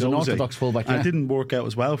fullback under Jose, an orthodox fullback, and it didn't work out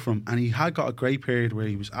as well for him. And he had got a great period where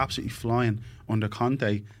he was absolutely flying under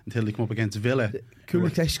Conte until he came up against Villa.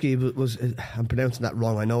 Kulusevski was I'm pronouncing that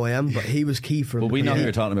wrong, I know I am, but he was key for him. But we know who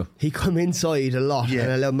you're talking about. He come inside a lot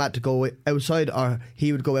and allowed Matt to go outside, or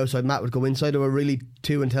he would go outside, Matt would go inside. They were really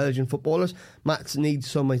 2 intelligent someone. Matt needs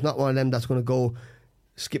someone. He's not one of them that's going to go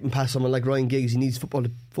skipping past someone like Ryan Giggs. He needs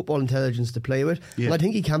football intelligence to play with. And I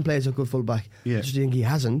think he can play as a good fullback. I just think he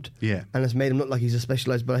hasn't. And it's made him look like he's a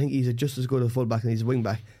specialised, but I think he's just as good a fullback and he's a wing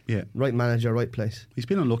back. Right manager, right place. He's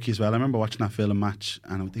been unlucky as well. I remember watching that Villa match,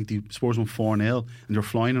 and I think the Spurs won 4-0 and they were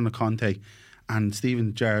flying on a Conte, and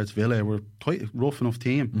Stephen Gerrard's Villa were quite a rough enough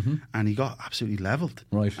team, and he got absolutely levelled.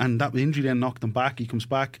 Right. And that injury then knocked him back. He comes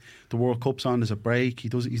back, the World Cup's on, there's a break,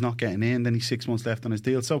 he's not getting in, then he's 6 months left on his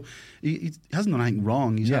deal. So he hasn't done anything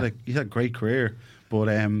wrong. He's had a great career. But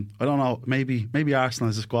I don't know, maybe Arsenal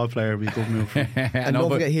as a squad player would be a good move for him. And don't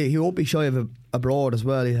forget, he won't be shy of abroad as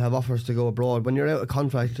well. He'll have offers to go abroad. When you're out of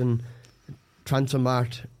contract and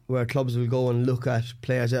Transfermarkt, where clubs will go and look at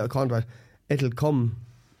players out of contract, it'll come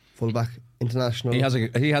fullback, international. He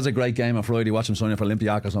has a great game on Friday. Watch him signing for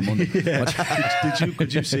Olympiacos on Monday.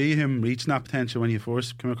 Could you see him reaching that potential when you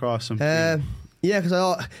first came across him? Yeah,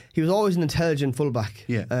 because he was always an intelligent fullback.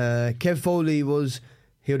 Yeah. Kev Foley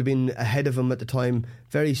he would have been ahead of him at the time.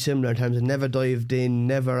 Very similar in terms of never dived in,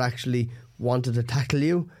 never actually wanted to tackle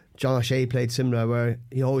you. John O'Shea played similar, where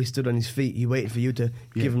he always stood on his feet. He waited for you to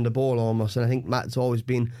give him the ball almost. And I think Matt's always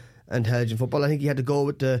been intelligent football. I think he had to go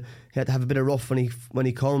with he had to have a bit of rough when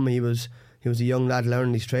he come. He was a young lad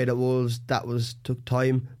learning his trade at Wolves. Took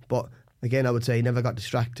time, but again, I would say he never got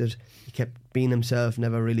distracted. He kept being himself.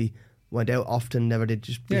 Never really went out often. Never did.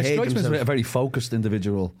 Just behaved himself. Strikes me as a very focused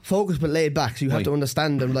individual. Focused but laid back. So you have to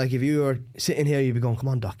understand him. Like if you were sitting here, you'd be going, "Come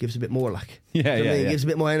on, Doc, give us a bit more." Like Give us a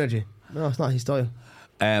bit more energy. No, it's not his style.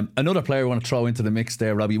 Another player I want to throw into the mix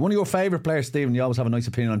there, Robbie. One of your favourite players, Stephen, you always have a nice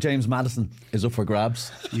opinion on. James Maddison is up for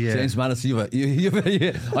grabs. Yeah. James Maddison,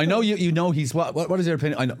 I know you know he's what is your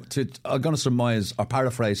opinion? I'm going to surmise or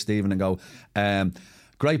paraphrase Stephen and go,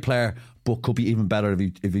 great player, but could be even better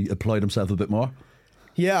if he applied himself a bit more.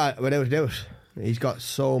 Yeah, without a doubt. He's got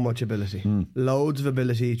so much ability, loads of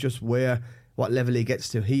ability. Just what level he gets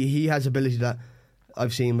to. He has ability that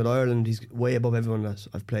I've seen with Ireland. He's way above everyone else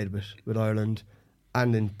I've played with Ireland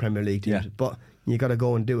and in Premier League teams. Yeah. But you got to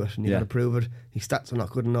go and do it, and you got to prove it. His stats are not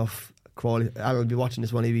good enough. Crawley, I'll be watching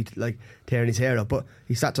this one. He'd be like tearing his hair up, but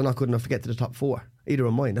his stats are not good enough to get to the top 4. Either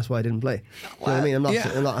of mine. That's why I didn't play. You know what I mean?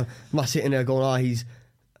 I'm not sitting there going, he's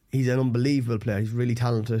an unbelievable player. He's really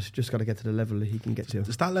talented. Just got to get to the level that he can get to.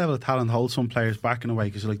 Does that level of talent hold some players back in a way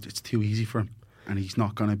because it's too easy for him, and he's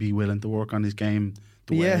not going to be willing to work on his game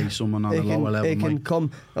the way someone on a lower level it can might?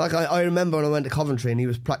 come. Like I remember when I went to Coventry and he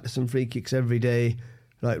was practicing free kicks every day,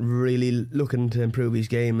 like really looking to improve his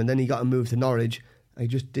game. And then he got a move to Norwich. I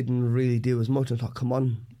just didn't really do as much. I thought, come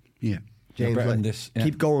on, James,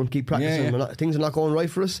 keep going, keep practicing. Things are not going right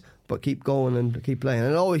for us, but keep going and keep playing.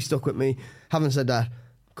 And it always stuck with me. Having said that,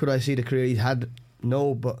 could I see the career he's had?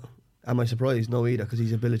 No, but am I surprised? No either, because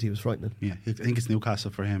his ability was frightening. Yeah, I think it's Newcastle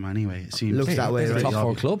for him anyway. It seems looks that way. It's Right? a top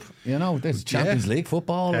 4 club, there's Champions League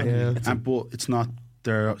football. But it's not.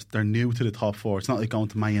 They're new to the top 4. It's not like going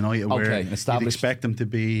to Man United where you'd expect them to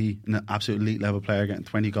be an absolute elite level player, getting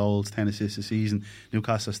 20 goals, 10 assists a season.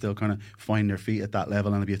 Newcastle still kind of find their feet at that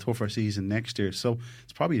level, and it'll be a tougher season next year. So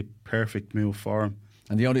it's probably a perfect move for him.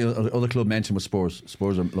 And the only other club mentioned was Spurs.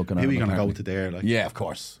 Spurs are looking at him. Who are you going to go to there? Like? Yeah, of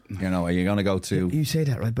course. Are you going to go to... You say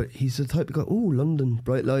that, right? But he's the type to go, London,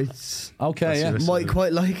 bright lights. Okay, Might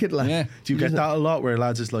quite like it. Like. Yeah. Do you get that a lot where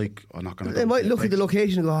lads is like, I'm not going to go? They might look at the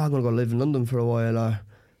location and go, I'm going to go live in London for a while.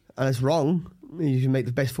 And it's wrong. You should make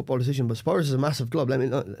the best football decision. But Spurs is a massive club.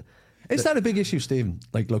 Is that a big issue, Stephen?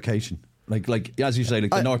 Like location? Like as you say,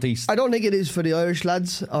 like the northeast? I don't think it is for the Irish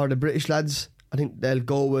lads or the British lads. I think they'll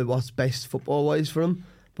go with what's best football-wise for them.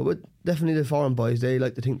 But with definitely the foreign boys, they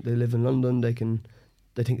like to think they live in London. They think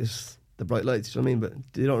it's the bright lights. You know what I mean?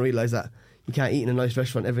 But they don't realise that you can't eat in a nice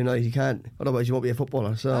restaurant every night. You can't. Otherwise, you won't be a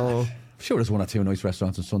footballer. So I'm sure there's 1 or 2 nice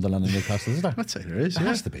restaurants in Sunderland and Newcastle, isn't there? I'd say there is. There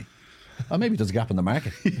has to be. Or maybe there's a gap in the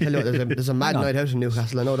market. Hello, there's a mad night out in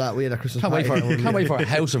Newcastle. I know that. We had a Christmas Can't wait for a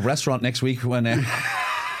House of Restaurant next week when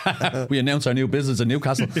we announce our new business in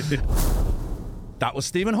Newcastle. That was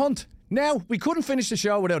Stephen Hunt. Now, we couldn't finish the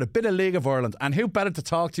show without a bit of League of Ireland, and who better to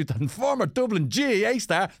talk to than former Dublin GAA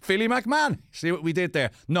star Philly McMahon? See what we did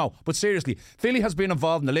there? No, but seriously, Philly has been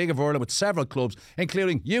involved in the League of Ireland with several clubs,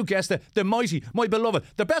 including, you guessed it, the mighty, my beloved,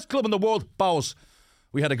 the best club in the world, Bows.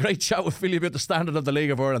 We had a great chat with Philly about the standard of the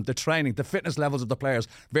League of Ireland, the training, the fitness levels of the players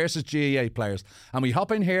versus GAA players. And we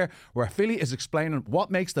hop in here where Philly is explaining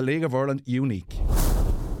what makes the League of Ireland unique.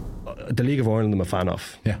 The League of Ireland I'm a fan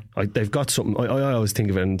of. Yeah. They've got something. I always think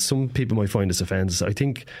of it, and some people might find this offensive. I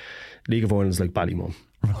think League of Ireland is like Ballymun.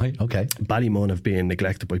 Right, okay. Ballymun have been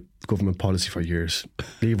neglected by government policy for years.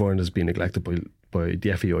 League of Ireland has been neglected by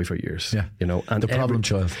the FAI for years. Yeah. And the problem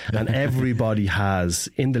child. And everybody has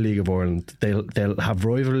in the League of Ireland, they'll have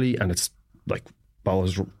rivalry, and it's like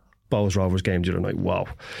Bowes Rovers game the other night. Wow.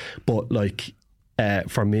 But like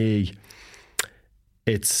for me,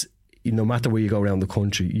 it's, no matter where you go around the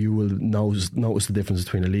country, you will notice the difference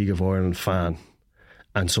between a League of Ireland fan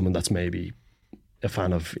and someone that's maybe a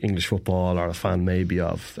fan of English football or a fan maybe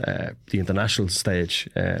of the international stage,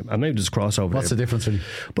 and maybe just cross over. What's the difference really?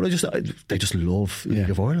 But they just love League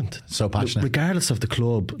of Ireland. So passionate, regardless of the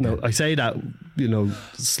club. Now I say that, you know,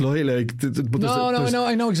 slightly. But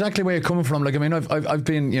I know exactly where you're coming from. Like, I mean, I've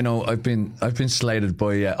been slated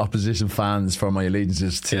by opposition fans for my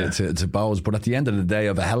allegiances to Bows, but at the end of the day, I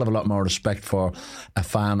have a hell of a lot more respect for a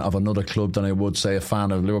fan of another club than I would say a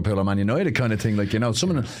fan of Liverpool or Man United kind of thing. Like, you know,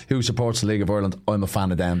 someone who supports the League of Ireland, I'm a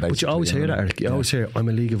fan of them, basically. But you always hear that, Eric. You always hear, I'm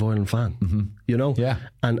a League of Ireland fan. Mm-hmm. You know? Yeah.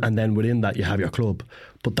 And then within that, you have your club.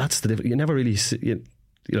 But that's the difference. You never really see,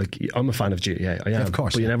 like, I'm a fan of GAA. I am. Of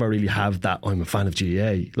course. But you never really have that, I'm a fan of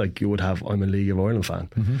GAA, like you would have, I'm a League of Ireland fan.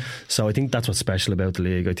 Mm-hmm. So I think that's what's special about the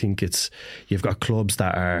league. I think you've got clubs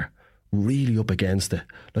that are really up against it.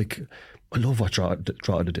 Like, I love what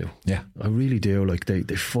Drogheda do. Yeah. I really do. Like, they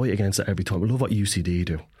fight against it every time. I love what UCD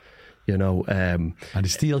do. You know, and they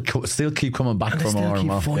still keep coming back for more and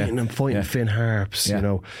more. Fighting Finn Harps. You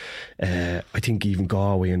know, I think even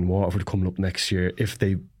Galway and Waterford coming up next year, if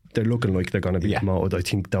they're looking like they're going to be promoted. I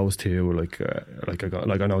think those two, I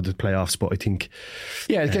know the playoffs, but I think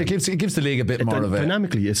it gives the league a bit more of it.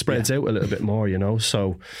 Dynamically, it spreads out a little bit more. You know,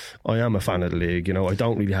 so I am a fan of the league. You know, I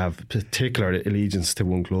don't really have particular allegiance to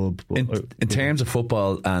one club. But in terms of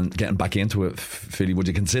football and getting back into it, Philly, would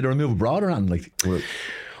you consider a move abroad or anything?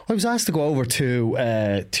 I was asked to go over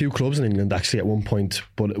to 2 clubs in England actually at one point,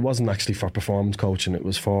 but it wasn't actually for performance coaching. It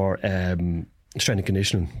was for strength and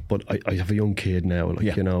conditioning. But I have a young kid now,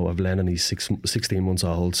 you know, I've Lennon, he's 16 months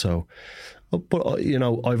old. So, but you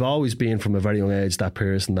know, I've always been from a very young age that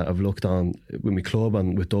person that I've looked on with my club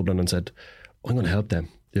and with Dublin and said, I'm going to help them.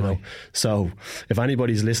 You know, so if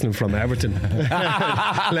anybody's listening from Everton,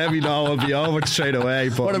 let me know. I'll be over straight away.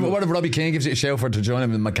 But what if Robbie Keane gives you a shout for to join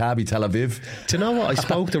him in Maccabi Tel Aviv? Do you know what? I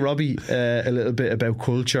spoke to Robbie a little bit about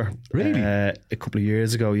culture. Really? A couple of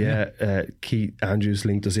years ago. Keith Andrews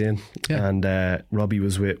linked us in, and Robbie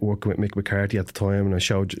was working with Mick McCarthy at the time, and I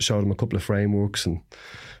showed him a couple of frameworks, and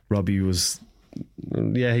Robbie was,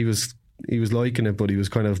 he was liking it, but he was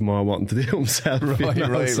kind of more wanting to do himself. Right.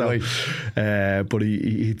 But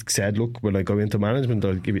he said, look, when I go into management,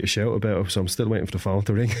 I'll give you a shout about it. So I'm still waiting for the phone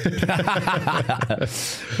to ring.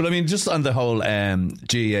 But I mean, just on the whole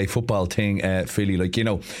GAA football thing, Philly, like, you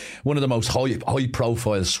know, one of the most high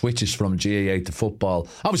profile switches from GAA to football.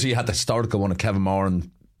 Obviously, you had the historical one of Kevin Moore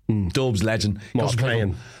and Dubs legend, most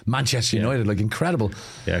playing Manchester United, like incredible.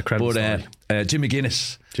 Yeah, incredible. But Jim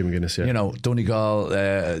McGuinness, you know, Donegal,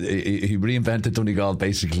 he reinvented Donegal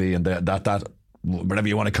basically, and that whatever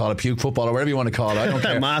you want to call it, puke football or whatever you want to call it, I don't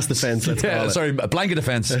care. Mass defence, let's call it. Sorry, blanket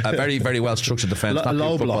defence, a very, very well structured defence.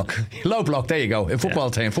 Low block. Low block, there you go. In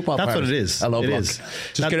football team, football that's players, what it is. A low block.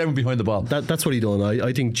 Just get everyone behind the ball. That's what he done.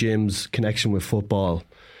 I think Jim's connection with football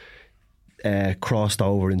crossed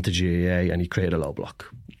over into GAA, and he created a low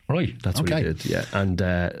block. Right, that's what he did. Yeah, and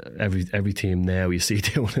every team now you see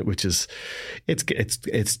doing it, which is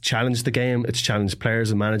it's challenged the game. It's challenged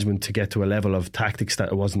players and management to get to a level of tactics that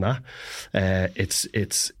it wasn't at. It's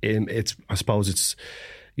I suppose it's.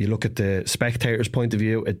 You look at the spectator's point of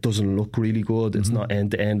view, it doesn't look really good. It's not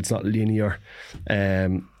end to end. It's not linear.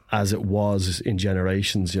 As it was in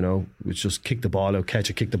generations, you know, which just kick the ball out, catch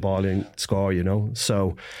it, kick the ball in, score, you know.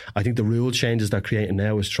 So I think the rule changes they're creating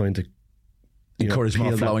now is trying to encourage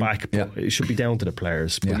more flowing back, but it should be down to the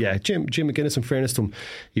players. But Jim McGuinness, in fairness to him,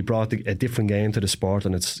 he brought a different game to the sport,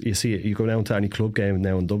 and you see it. You go down to any club game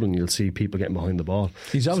now in Dublin, you'll see people getting behind the ball.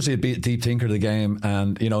 He's obviously a deep thinker of the game,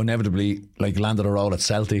 and you know, inevitably like landed a role at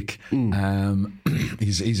Celtic.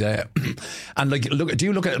 He's and like look. Do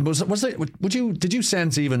you look at did you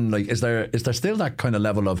sense even like is there still that kind of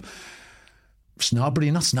level of snobbery,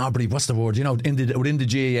 not snobbery, what's the word, you know, within the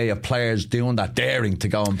GAA of players doing that, daring to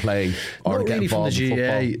go and play or not get really involved from the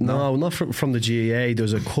GAA, in football? No, not from the GAA.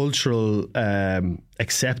 There's a cultural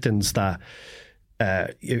acceptance that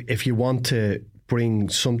if you want to bring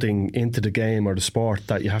something into the game or the sport,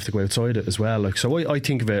 that you have to go outside it as well. Like, so I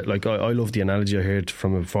think of it like I love the analogy I heard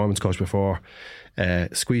from a performance coach before,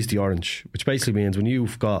 squeeze the orange, which basically means when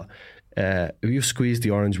you've got if you squeeze the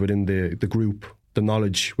orange within the group, the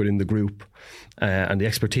knowledge within the group and the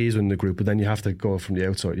expertise within the group, but then you have to go from the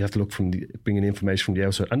outside. You have to look bringing information from the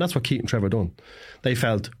outside, and that's what Keith and Trevor done. They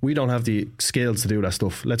felt we don't have the skills to do that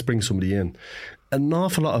stuff. Let's bring somebody in. An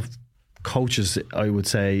awful lot of coaches, I would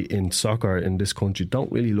say, in soccer in this country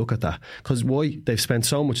don't really look at that, because why? They've spent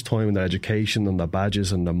so much time in their education and their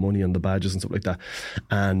badges and their money on the badges and stuff like that,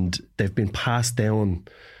 and they've been passed down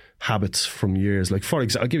habits from years. Like, for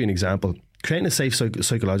example, I'll give you an example. Creating a safe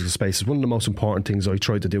psychological space is one of the most important things I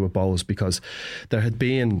tried to do with Bohs, because there had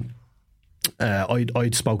been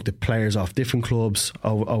I'd spoke to players off different clubs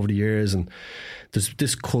over the years, and there's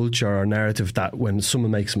this culture or narrative that when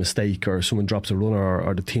someone makes a mistake or someone drops a runner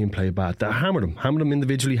or the team play bad, they hammer them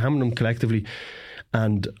individually, hammer them collectively.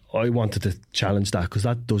 And I wanted to challenge that, because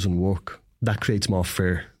that doesn't work. That creates more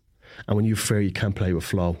fear, and when you have fear, you can't play with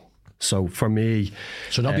flow. So for me,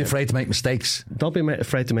 so don't be afraid to make mistakes. Don't be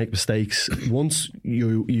afraid to make mistakes. Once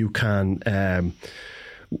you can.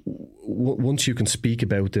 Once you can speak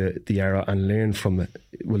about the error and learn from it,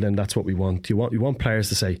 well, then that's what we want. You want players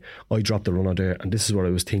to say, I dropped the runner there and this is what I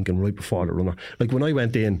was thinking right before the runner. Like when I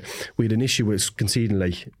went in, we had an issue with conceding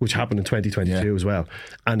late, which happened in 2022 as well,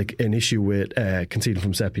 and an issue with conceding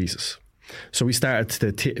from set pieces. So we started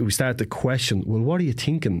to question, well, what are you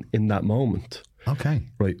thinking in that moment? Okay.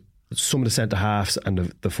 Right. Some of the centre halves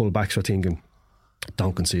and the full backs are thinking,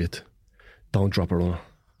 don't concede, don't drop a runner.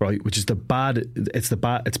 Right, which is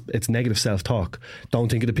it's negative self-talk. Don't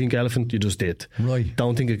think of the pink elephant, you just did. Right.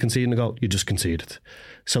 Don't think of conceding a goal, you just conceded.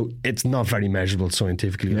 So it's not very measurable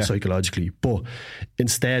scientifically or psychologically. But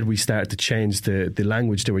instead, we started to change the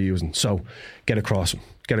language they were using. So get across them,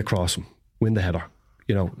 win the header.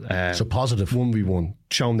 So positive 1v1,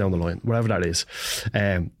 show them down the line, wherever that is.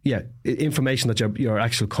 Information that your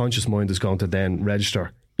actual conscious mind is going to then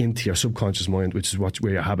register into your subconscious mind, which is where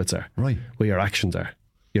your habits are, right, where your actions are.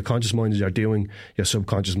 Your conscious mind is your doing, your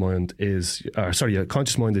subconscious mind is, your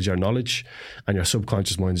conscious mind is your knowledge, and your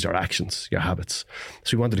subconscious mind is your actions, your habits.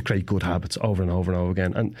 So we wanted to create good habits over and over and over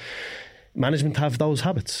again. And management have those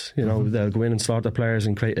habits. They'll go in and slaughter players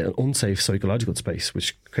and create an unsafe psychological space,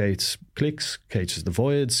 which creates cliques, creates the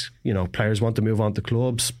voids. Players want to move on to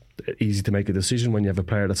clubs. Easy to make a decision when you have a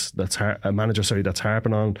player that's a manager that's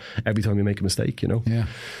harping on every time you make a mistake. Yeah.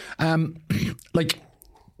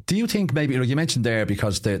 Do you think maybe, you mentioned there,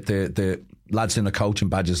 because the lads in the coaching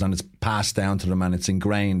badges and it's passed down to them and it's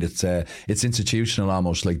ingrained, it's institutional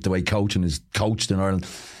almost, like the way coaching is coached in Ireland.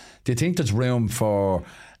 Do you think there's room for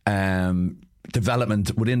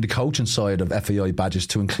development within the coaching side of FAI badges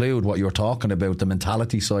to include what you're talking about, the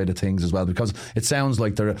mentality side of things as well? Because it sounds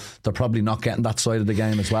like they're probably not getting that side of the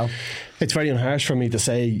game as well. It's very harsh for me to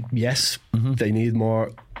say yes, they need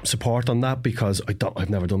more support on that, because I've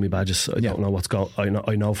never done my badges. I don't know what's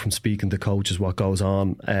I know from speaking to coaches what goes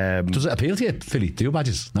on. Does it appeal to you, Philly, to do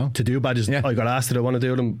badges? No, to do badges. I got asked, did I want to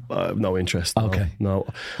do them? No interest. No.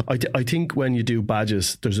 I think when you do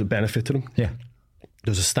badges, there's a benefit to them.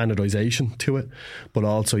 There's a standardisation to it, but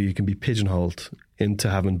also you can be pigeonholed into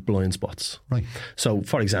having blind spots. Right. So,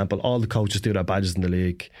 for example, all the coaches do their badges in the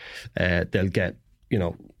league. They'll get,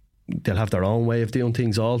 they'll have their own way of doing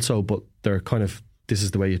things also, but they're kind of, this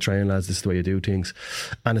is the way you train, lads, this is the way you do things.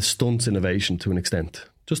 And it stunts innovation to an extent.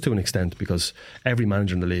 Just to an extent, because every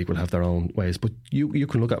manager in the league will have their own ways. But you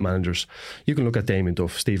can look at managers. You can look at Damien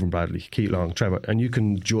Duff, Stephen Bradley, Keith Long, Trevor, and you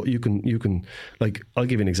can like, I'll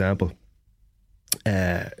give you an example.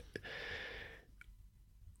 The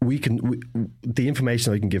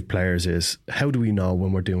information I can give players is, how do we know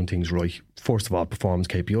when we're doing things right? First of all, performance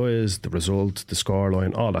KPIs, the result, the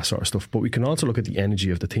scoreline, all that sort of stuff. But we can also look at the energy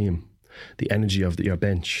of the team. The energy of your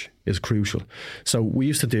bench is crucial. So we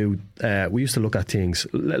used to look at things.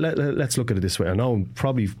 Let's look at it this way. I know I'm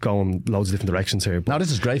probably going loads of different directions here. No,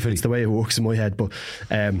 this is great, Philly. It's the way it works in my head. But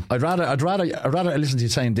I'd rather listen to you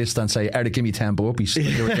saying this than say, Eric, give me 10 burpees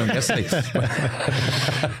like you were doing yesterday.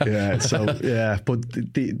 But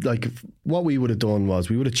what we would have done was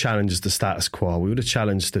we would have challenged the status quo. We would have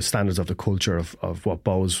challenged the standards of the culture of what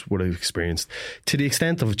Bohs would have experienced, to the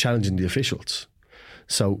extent of challenging the officials.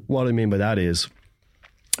 So what I mean by that is,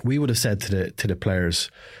 we would have said to the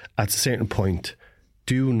players at a certain point,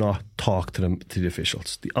 do not talk to the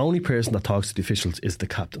officials. The only person that talks to the officials is the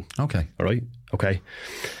captain. Okay. All right. Okay.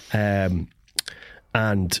 And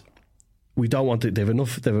we don't want to. They've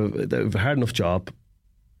a hard enough job.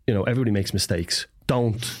 Everybody makes mistakes.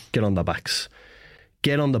 Don't get on their backs.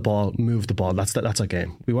 Get on the ball, move the ball. That's our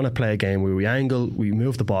game. We want to play a game where we angle, we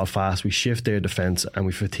move the ball fast, we shift their defence, and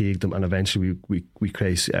we fatigue them, and eventually we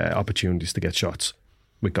create opportunities to get shots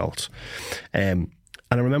with goals. And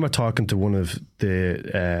I remember talking to one of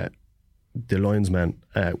the linesmen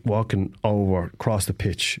walking over across the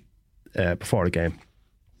pitch before the game,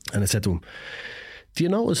 and I said to him, "Do you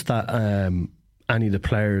notice that any of the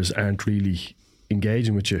players aren't really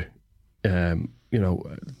engaging with you?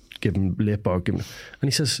 Give him lip or give him," and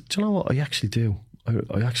he says, "Do you know what? I actually do.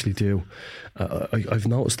 I actually do. I've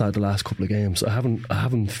noticed that the last couple of games. I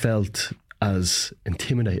haven't felt as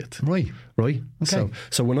intimidated." Right. Okay.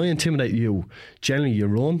 So when I intimidate you, generally you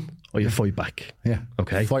run or you fight back. Yeah.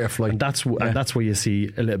 Okay. Fight or flight. And that's where you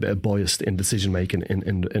see a little bit of bias in decision making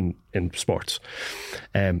in sports.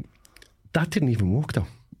 that didn't even work though.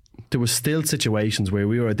 There were still situations where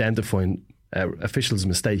we were identifying officials'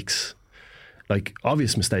 mistakes, like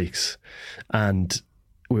obvious mistakes, and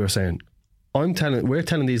we were saying, we're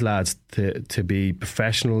telling these lads to be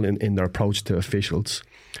professional in their approach to officials,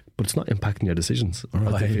 but it's not impacting your decisions as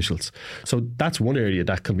the officials. So that's one area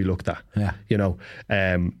that can be looked at. Yeah. You know,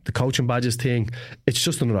 the coaching badges thing, it's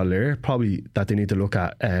just another layer probably that they need to look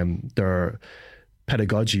at, their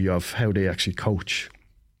pedagogy of how they actually coach.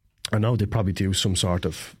 I know they probably do some sort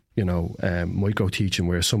of, you know, micro teaching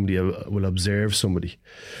where somebody will observe somebody,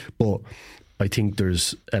 but I think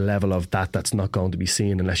there's a level of that's not going to be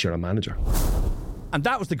seen unless you're a manager. And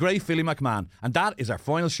that was the great Philly McMahon. And that is our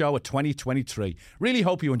final show of 2023. Really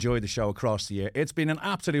hope you enjoyed the show across the year. It's been an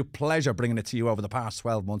absolute pleasure bringing it to you over the past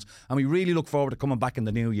 12 months. And we really look forward to coming back in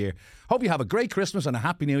the new year. Hope you have a great Christmas and a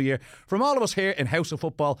happy new year. From all of us here in House of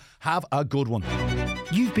Football, have a good one.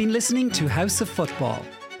 You've been listening to House of Football,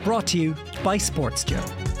 brought to you by Sports Joe.